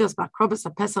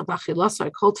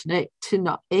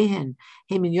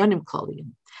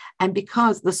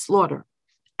because the slaughter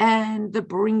and the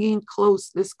bringing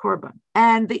close this korban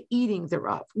and the eating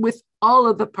thereof with all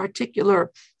of the particular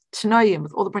t'nayim,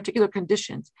 with all the particular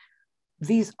conditions,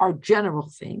 these are general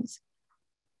things.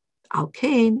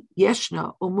 And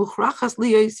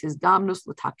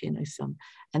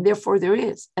therefore there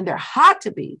is, and there had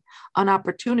to be an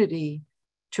opportunity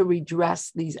to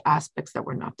redress these aspects that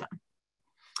were not done.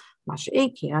 But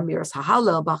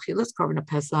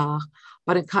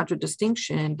in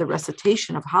contradistinction, the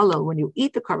recitation of Hallel when you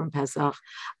eat the Korban Pesach,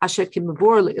 as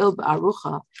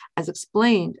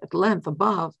explained at length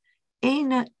above,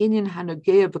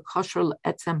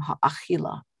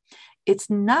 it's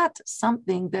not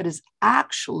something that is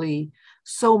actually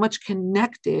so much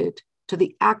connected to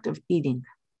the act of eating.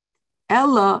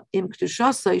 The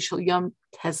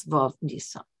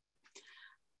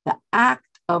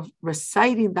act of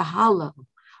reciting the Hallel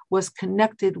was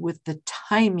connected with the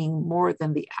timing more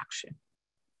than the action.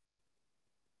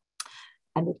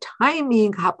 And the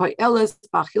timing, it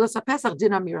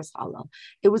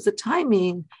was the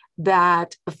timing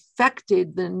that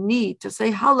affected the need to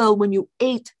say Hallel when you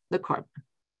ate the korban.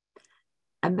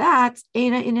 And that's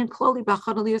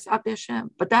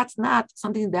but that's not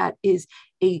something that is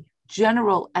a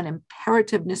general and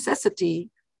imperative necessity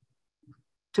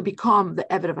to become the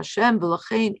Eved of Hashem.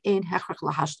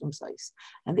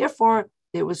 And therefore,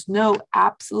 there was no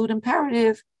absolute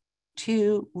imperative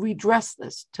to redress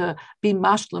this, to be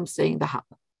mashlim saying the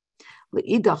Hallel.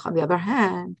 Le'idach, on the other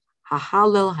hand,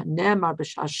 ha'halel hanemar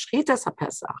b'shas shchitas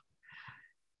ha'pesach.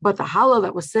 But the Hallel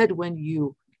that was said when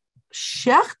you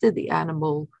shechted the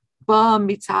animal, ba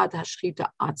mitzad hashchita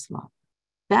atzma.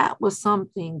 That was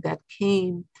something that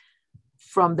came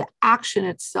from the action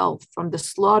itself, from the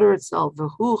slaughter itself. And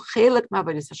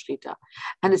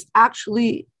it's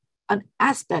actually an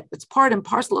aspect, it's part and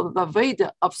parcel of the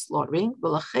Aveda of slaughtering.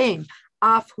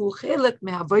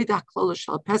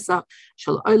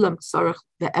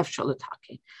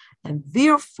 And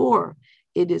therefore,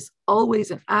 it is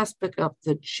always an aspect of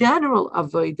the general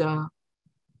Aveda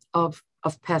of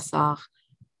Pesach,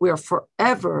 where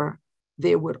forever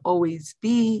there would always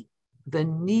be the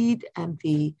need and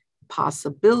the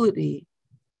possibility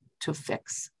to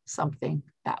fix something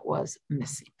that was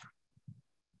missing.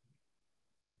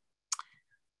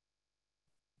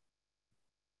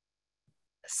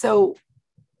 So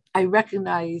I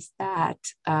recognize that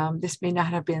this may not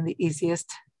have been the easiest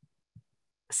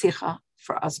sikha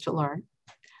for us to learn.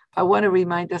 I want to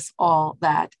remind us all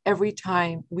that every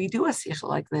time we do a sikha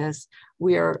like this,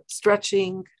 we are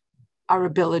stretching our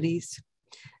abilities,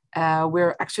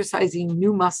 we're exercising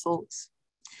new muscles,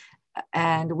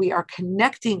 and we are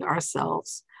connecting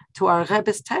ourselves to our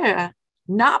Rebbe's Torah,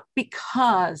 not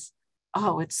because,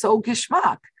 oh, it's so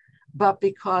gishmak, but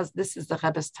because this is the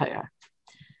Rebbe's Torah.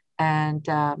 And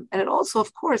it also,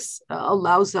 of course,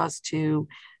 allows us to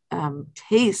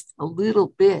taste a little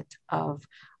bit of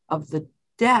of the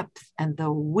depth and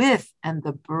the width and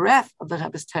the breadth of the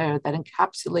Rebbe's Torah that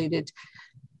encapsulated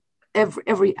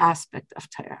every aspect of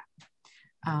Torah.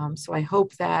 So I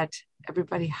hope that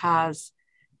everybody has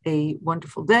a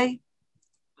wonderful day.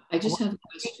 I just have a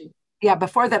question. Yeah,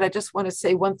 before that, I just want to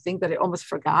say one thing that I almost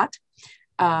forgot.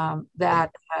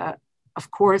 Of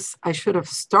course, I should have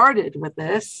started with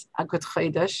this, a good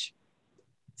Chodesh.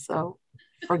 So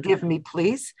forgive me,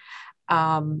 please.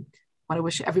 I want to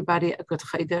wish everybody a good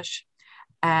Chodesh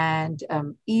and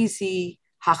easy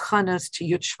hachanas to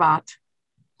Yud Shvat.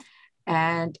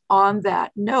 And on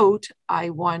that note,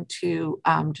 I want to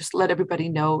just let everybody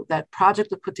know that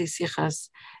Project Likutei Sichos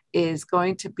is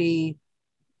going to be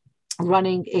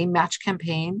running a match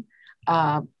campaign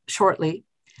shortly.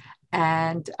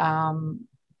 And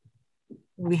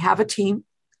we have a team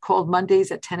called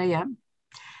Mondays at 10 a.m.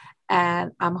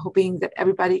 And I'm hoping that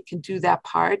everybody can do that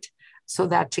part so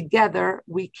that together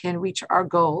we can reach our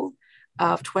goal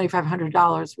of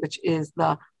 $2,500, which is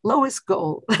the lowest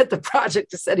goal that the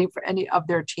project is setting for any of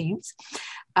their teams.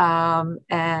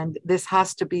 And this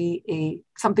has to be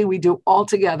something we do all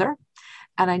together.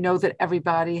 And I know that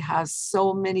everybody has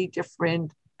so many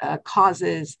different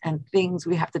causes and things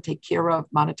we have to take care of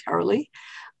monetarily.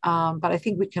 But I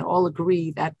think we can all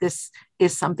agree that this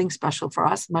is something special for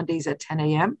us, Mondays at 10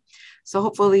 a.m. So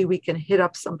hopefully we can hit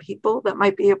up some people that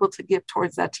might be able to give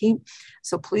towards that team.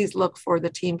 So please look for the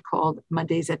team called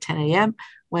Mondays at 10 a.m.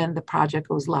 when the project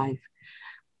goes live.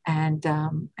 And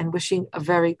wishing a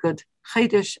very good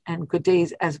Chodesh and good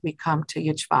days as we come to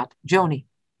Yud Shvat. Joni.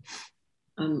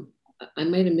 I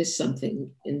might have missed something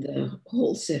in the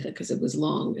whole Sikha because it was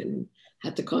long and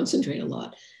had to concentrate a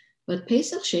lot. But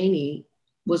Pesach Sheni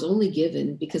was only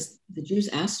given because the Jews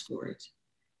asked for it.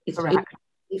 It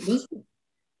wasn't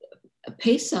a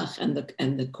Pesach and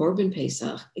the Korban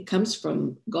Pesach. It comes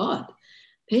from God.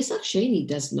 Pesach Sheni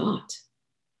does not.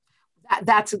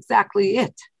 That's exactly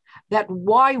it. That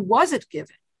why was it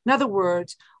given? In other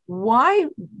words, why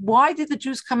did the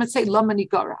Jews come and say Lo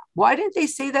Manigara? Why didn't they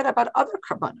say that about other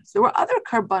karbanos? There were other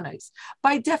karbanos.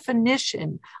 By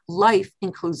definition, life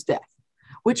includes death,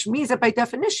 which means that by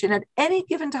definition, at any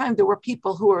given time, there were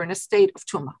people who were in a state of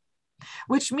tumah,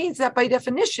 which means that by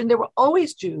definition, there were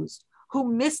always Jews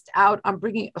who missed out on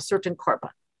bringing a certain korban.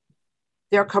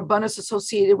 There are karbanos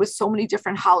associated with so many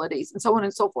different holidays and so on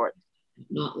and so forth.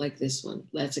 Not like this one.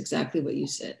 That's exactly what you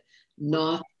said.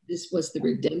 This was the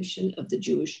redemption of the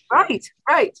Jewish. Right.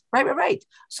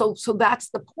 So that's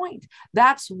the point.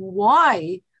 That's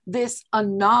why this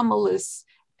anomalous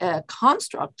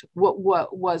construct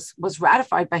was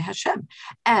ratified by Hashem,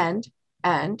 and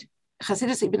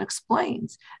Chassidus even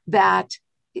explains that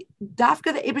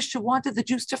Dafka the Eibishter wanted the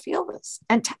Jews to feel this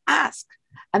and to ask,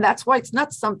 and that's why it's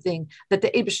not something that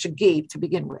the Eibishter gave to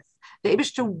begin with. The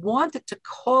Eibishter wanted to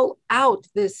call out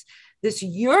this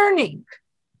yearning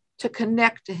to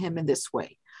connect to him in this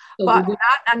way. But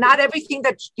not everything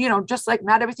that, just like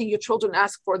not everything your children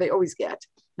ask for, they always get.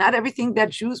 Not everything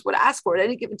that Jews would ask for at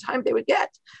any given time, they would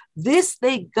get. This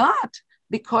they got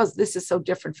because this is so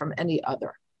different from any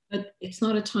other. But it's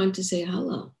not a time to say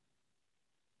hello.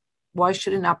 Why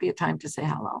should it not be a time to say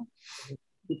hello?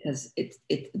 Because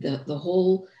the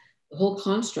whole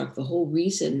construct, the whole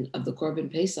reason of the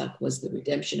Korban Pesach was the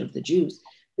redemption of the Jews.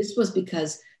 This was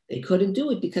because they couldn't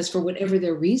do it because for whatever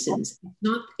their reasons,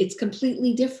 it's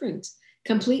completely different.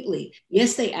 Completely.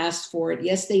 Yes, they asked for it.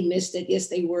 Yes, they missed it. Yes,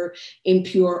 they were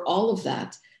impure, all of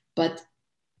that. But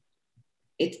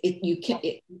it's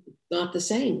not the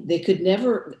same. They could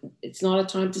never, it's not a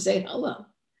time to say hello.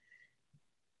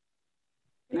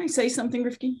 Can I say something,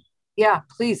 Rifki? Yeah,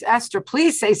 please, Esther,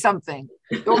 please say something.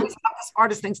 You always have the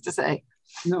smartest things to say.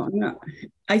 No.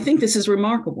 I think this is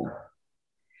remarkable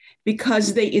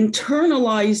because they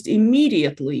internalized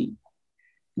immediately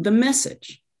the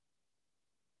message.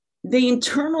 They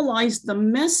internalized the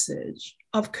message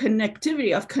of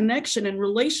connectivity, of connection and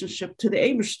relationship to the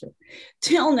Eibishter.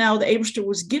 Till now, the Eibishter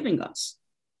was giving us.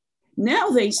 Now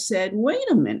they said, wait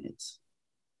a minute.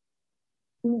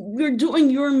 We're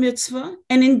doing your mitzvah,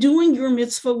 and in doing your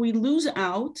mitzvah, we lose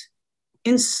out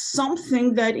in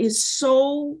something that is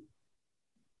so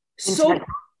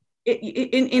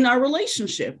in our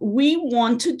relationship. We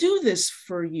want to do this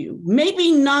for you.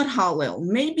 Maybe not Hallel,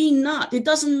 maybe not. It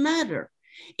doesn't matter.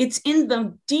 It's in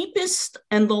the deepest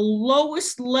and the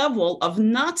lowest level of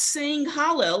not saying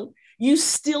Hallel, you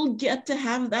still get to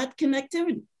have that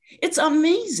connectivity. It's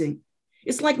amazing.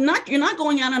 It's like you're not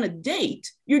going out on a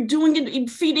date. You're doing it,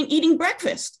 eating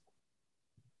breakfast.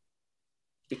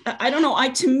 I don't know.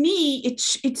 To me,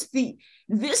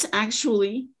 this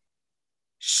actually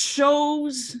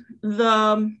shows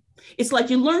it's like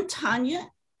you learn Tanya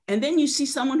And then you see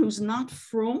someone who's not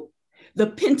from the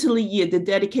Pintele Yid, the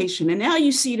dedication, and now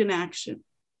you see it in action.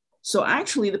 So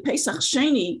actually, the Pesach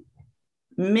Sheni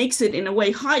makes it in a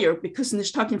way higher because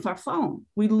Nishtakin Farfalm.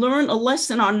 We learn a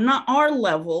lesson on not our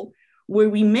level where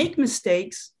we make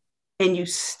mistakes and you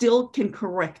still can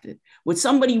correct it. When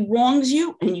somebody wrongs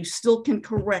you and you still can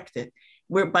correct it,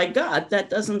 where by God, that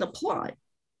doesn't apply.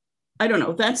 I don't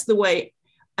know. That's the way,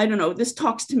 I don't know. This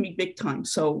talks to me big time.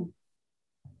 So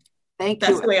thank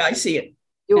that's you. the way I see it.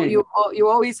 You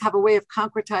always have a way of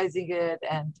concretizing it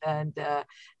and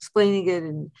explaining it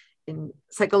in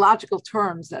psychological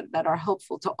terms that are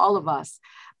helpful to all of us.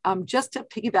 Just to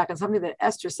piggyback on something that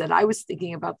Esther said, I was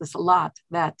thinking about this a lot,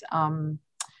 that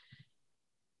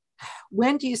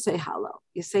when do you say Hallel?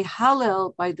 You say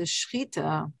Hallel by the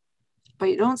Shechita, but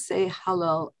you don't say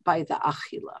Hallel by the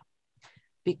Achila.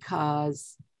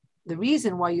 Because the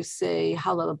reason why you say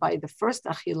Hallel by the first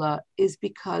Achila is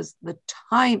because the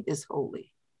time is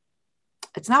holy.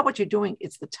 It's not what you're doing,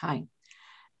 it's the time.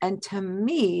 And to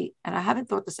me, and I haven't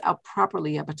thought this out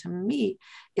properly yet, but to me,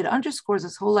 it underscores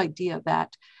this whole idea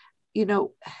that,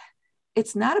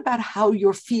 it's not about how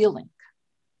you're feeling.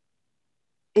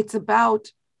 It's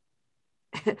about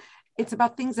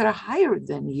things that are higher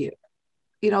than you.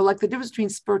 Like the difference between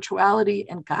spirituality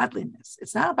and godliness.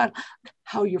 It's not about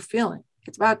how you're feeling.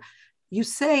 It's about, you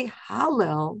say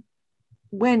Hallel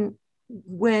when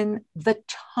the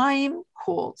time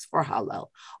calls for Hallel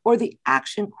or the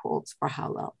action calls for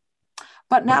Hallel,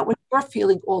 but not when you're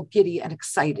feeling all giddy and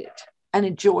excited and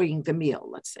enjoying the meal,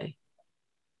 let's say.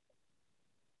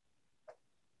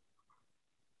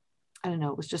 I don't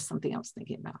know. It was just something I was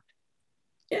thinking about.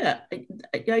 Yeah, I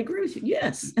agree with you.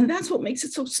 Yes. And that's what makes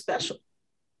it so special.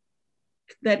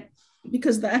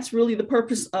 Because that's really the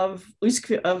purpose of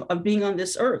being on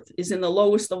this earth, is in the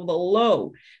lowest of the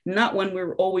low, not when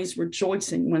we're always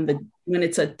rejoicing, when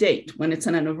it's a date, when it's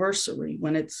an anniversary,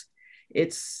 when it's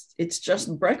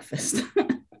just breakfast.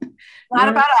 Not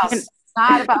about us. It's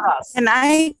not about us. Can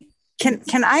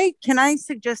I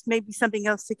suggest maybe something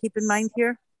else to keep in mind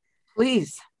here?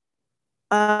 Please.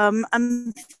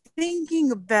 I'm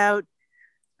thinking about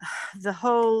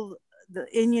the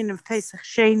Indian of Pesach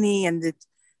Sheni, and that,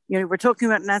 we're talking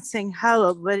about not saying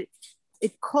Hallel, but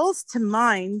it calls to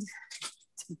mind,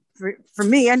 for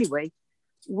me anyway,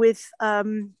 with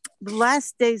the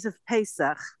last days of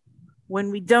Pesach, when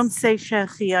we don't say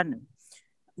Shechianu,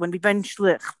 when we ben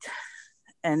Shlicht,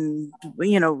 and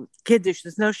Kiddush,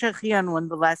 there's no Shechianu on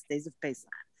the last days of Pesach.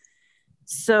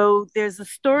 So there's a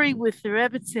story with the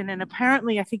Rebbetzin, and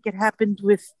apparently I think it happened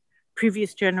with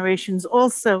previous generations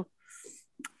also,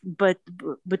 but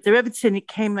the Rebbetzin, it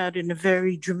came out in a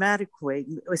very dramatic way.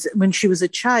 It was when she was a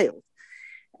child,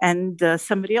 and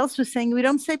somebody else was saying, we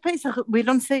don't say Pesach, we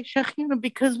don't say Shechianu,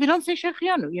 because we don't say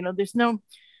Shechianu.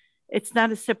 It's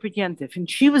not a separate yantif. And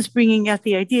she was bringing out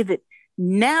the idea that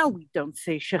now we don't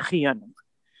say Shechianu,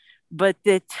 but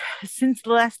that since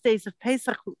the last days of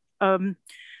Pesach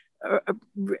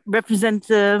represent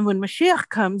when Mashiach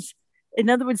comes. In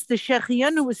other words, the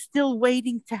Shechianu was still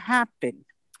waiting to happen.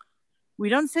 We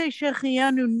don't say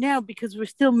Shechianu now because we're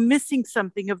still missing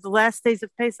something of the last days of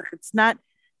Pesach. It's not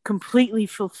completely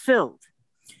fulfilled.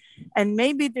 And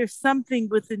maybe there's something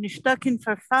with the Nishtakin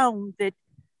Farfalm that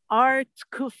our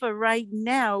tkufa right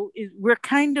now is, we're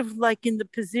kind of like in the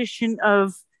position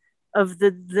of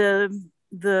the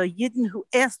Yidden who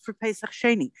asked for Pesach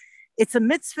Sheni. It's a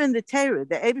mitzvah in the Torah.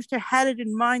 The Eibishter had it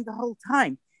in mind the whole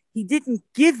time. He didn't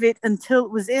give it until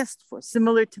it was asked for,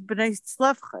 similar to B'nai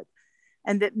Tzlavchad.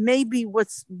 And that maybe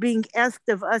what's being asked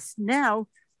of us now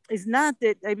is not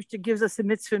that Eibishter gives us a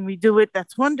mitzvah and we do it,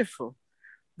 that's wonderful.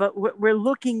 But what we're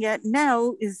looking at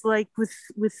now is like with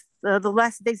the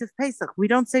last days of Pesach. We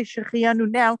don't say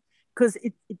Shechianu now because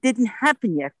it didn't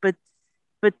happen yet, but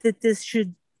that this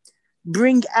should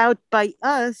bring out by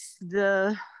us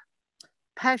the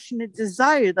passionate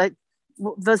desire, like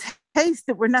the haste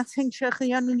that we're not saying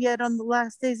Shechianu yet on the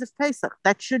last days of Pesach.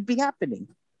 That should be happening.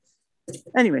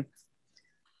 Anyway,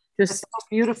 that's so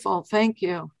beautiful. Thank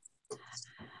you.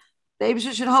 The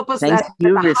Eibishter should help us. Thank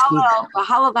you, the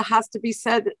Hallel that has to be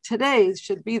said today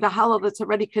should be the Hallel that's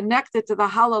already connected to the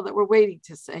Hallel that we're waiting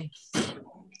to say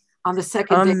on the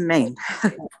second day. Amen.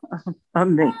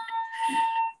 Amen.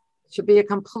 Should be a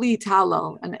complete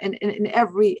Hallel, and in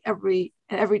every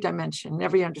dimension, in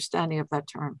every understanding of that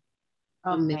term.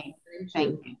 Amen.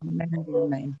 Thank you.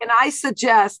 Amen. And I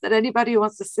suggest that anybody who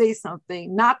wants to say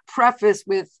something, not preface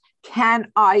with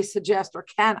 "Can I suggest" or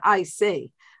 "Can I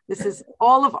say." This is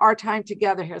all of our time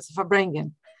together here. It's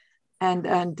Farbrengen, and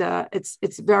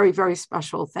it's very, very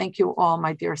special. Thank you all,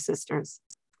 my dear sisters.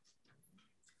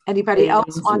 Anybody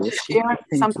else want to share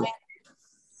something?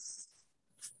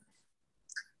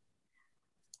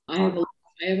 I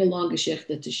have a long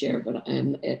geschichte to share, but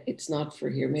it's not for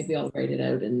here. Maybe I'll write it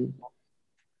out and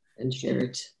share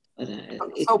it. But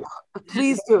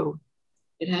please do.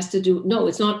 It has to do. No,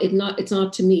 it's not. It's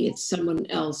not to me. It's someone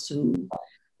else who.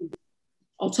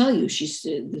 I'll tell you.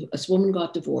 This woman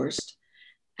got divorced,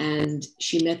 and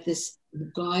she met this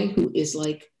guy who is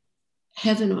like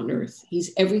heaven on earth.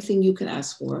 He's everything you could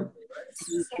ask for.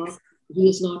 He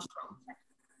is not from.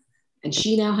 And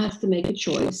she now has to make a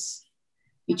choice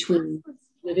between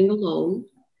living alone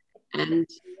and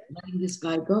letting this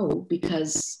guy go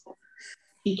because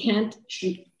she can't.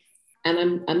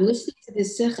 And I'm listening to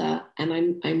this sikha, and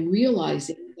I'm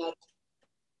realizing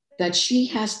that she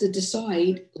has to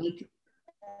decide like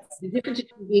the difference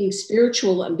between being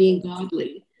spiritual and being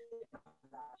godly.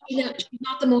 She's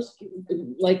not the most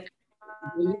like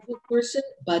religious person,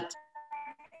 but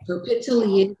her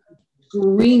pitali is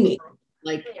screaming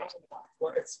like.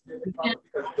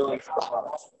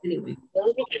 Anyway.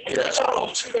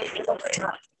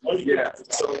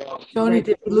 Tony,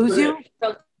 did we lose you?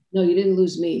 No, you didn't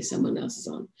lose me. Someone else is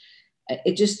on.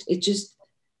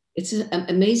 It's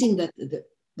amazing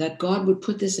that God would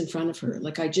put this in front of her.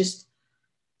 Like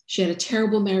she had a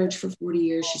terrible marriage for 40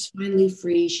 years. She's finally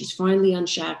free. She's finally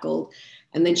unshackled.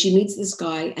 And then she meets this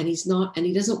guy and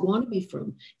he doesn't want to be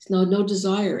from. He's no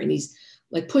desire. And he's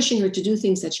like pushing her to do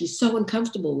things that she's so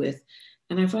uncomfortable with.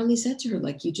 And I finally said to her,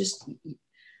 like, you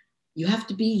have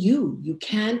to be you. You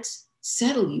can't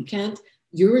settle.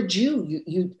 You're a Jew.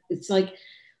 It's like,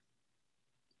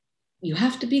 you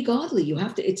have to be godly. You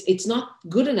have to, it's not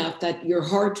good enough that your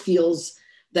heart feels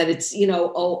that it's,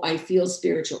 oh, I feel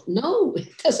spiritual. No,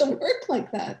 it doesn't work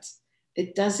like that.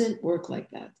 It doesn't work like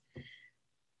that.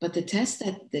 But the test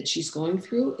that she's going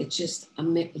through, it's just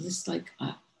like,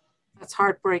 that's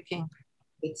heartbreaking.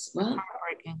 It's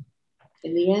heartbreaking.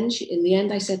 In the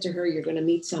end, I said to her, you're going to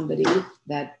meet somebody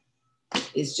that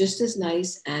is just as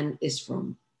nice and is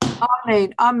from.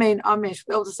 Amen, amen, amen. She'll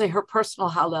be able to say her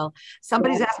personal Hallel.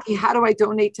 Somebody's asking, how do I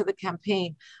donate to the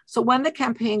campaign? So when the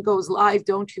campaign goes live,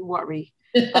 don't you worry.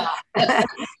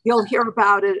 You'll hear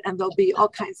about it and there'll be all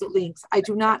kinds of links. I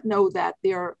do not know that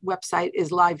their website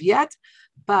is live yet,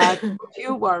 but don't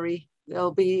you worry.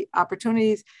 There'll be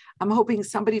opportunities. I'm hoping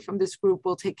somebody from this group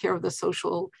will take care of the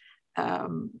social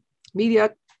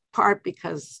media part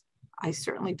because I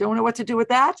certainly don't know what to do with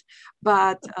that,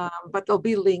 but there'll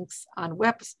be links on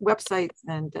websites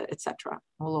and etc.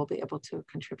 We'll all be able to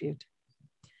contribute.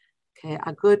 Okay,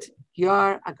 a good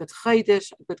year, a good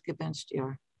chaydish, a good gebencht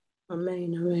year.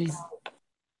 Amen, amen.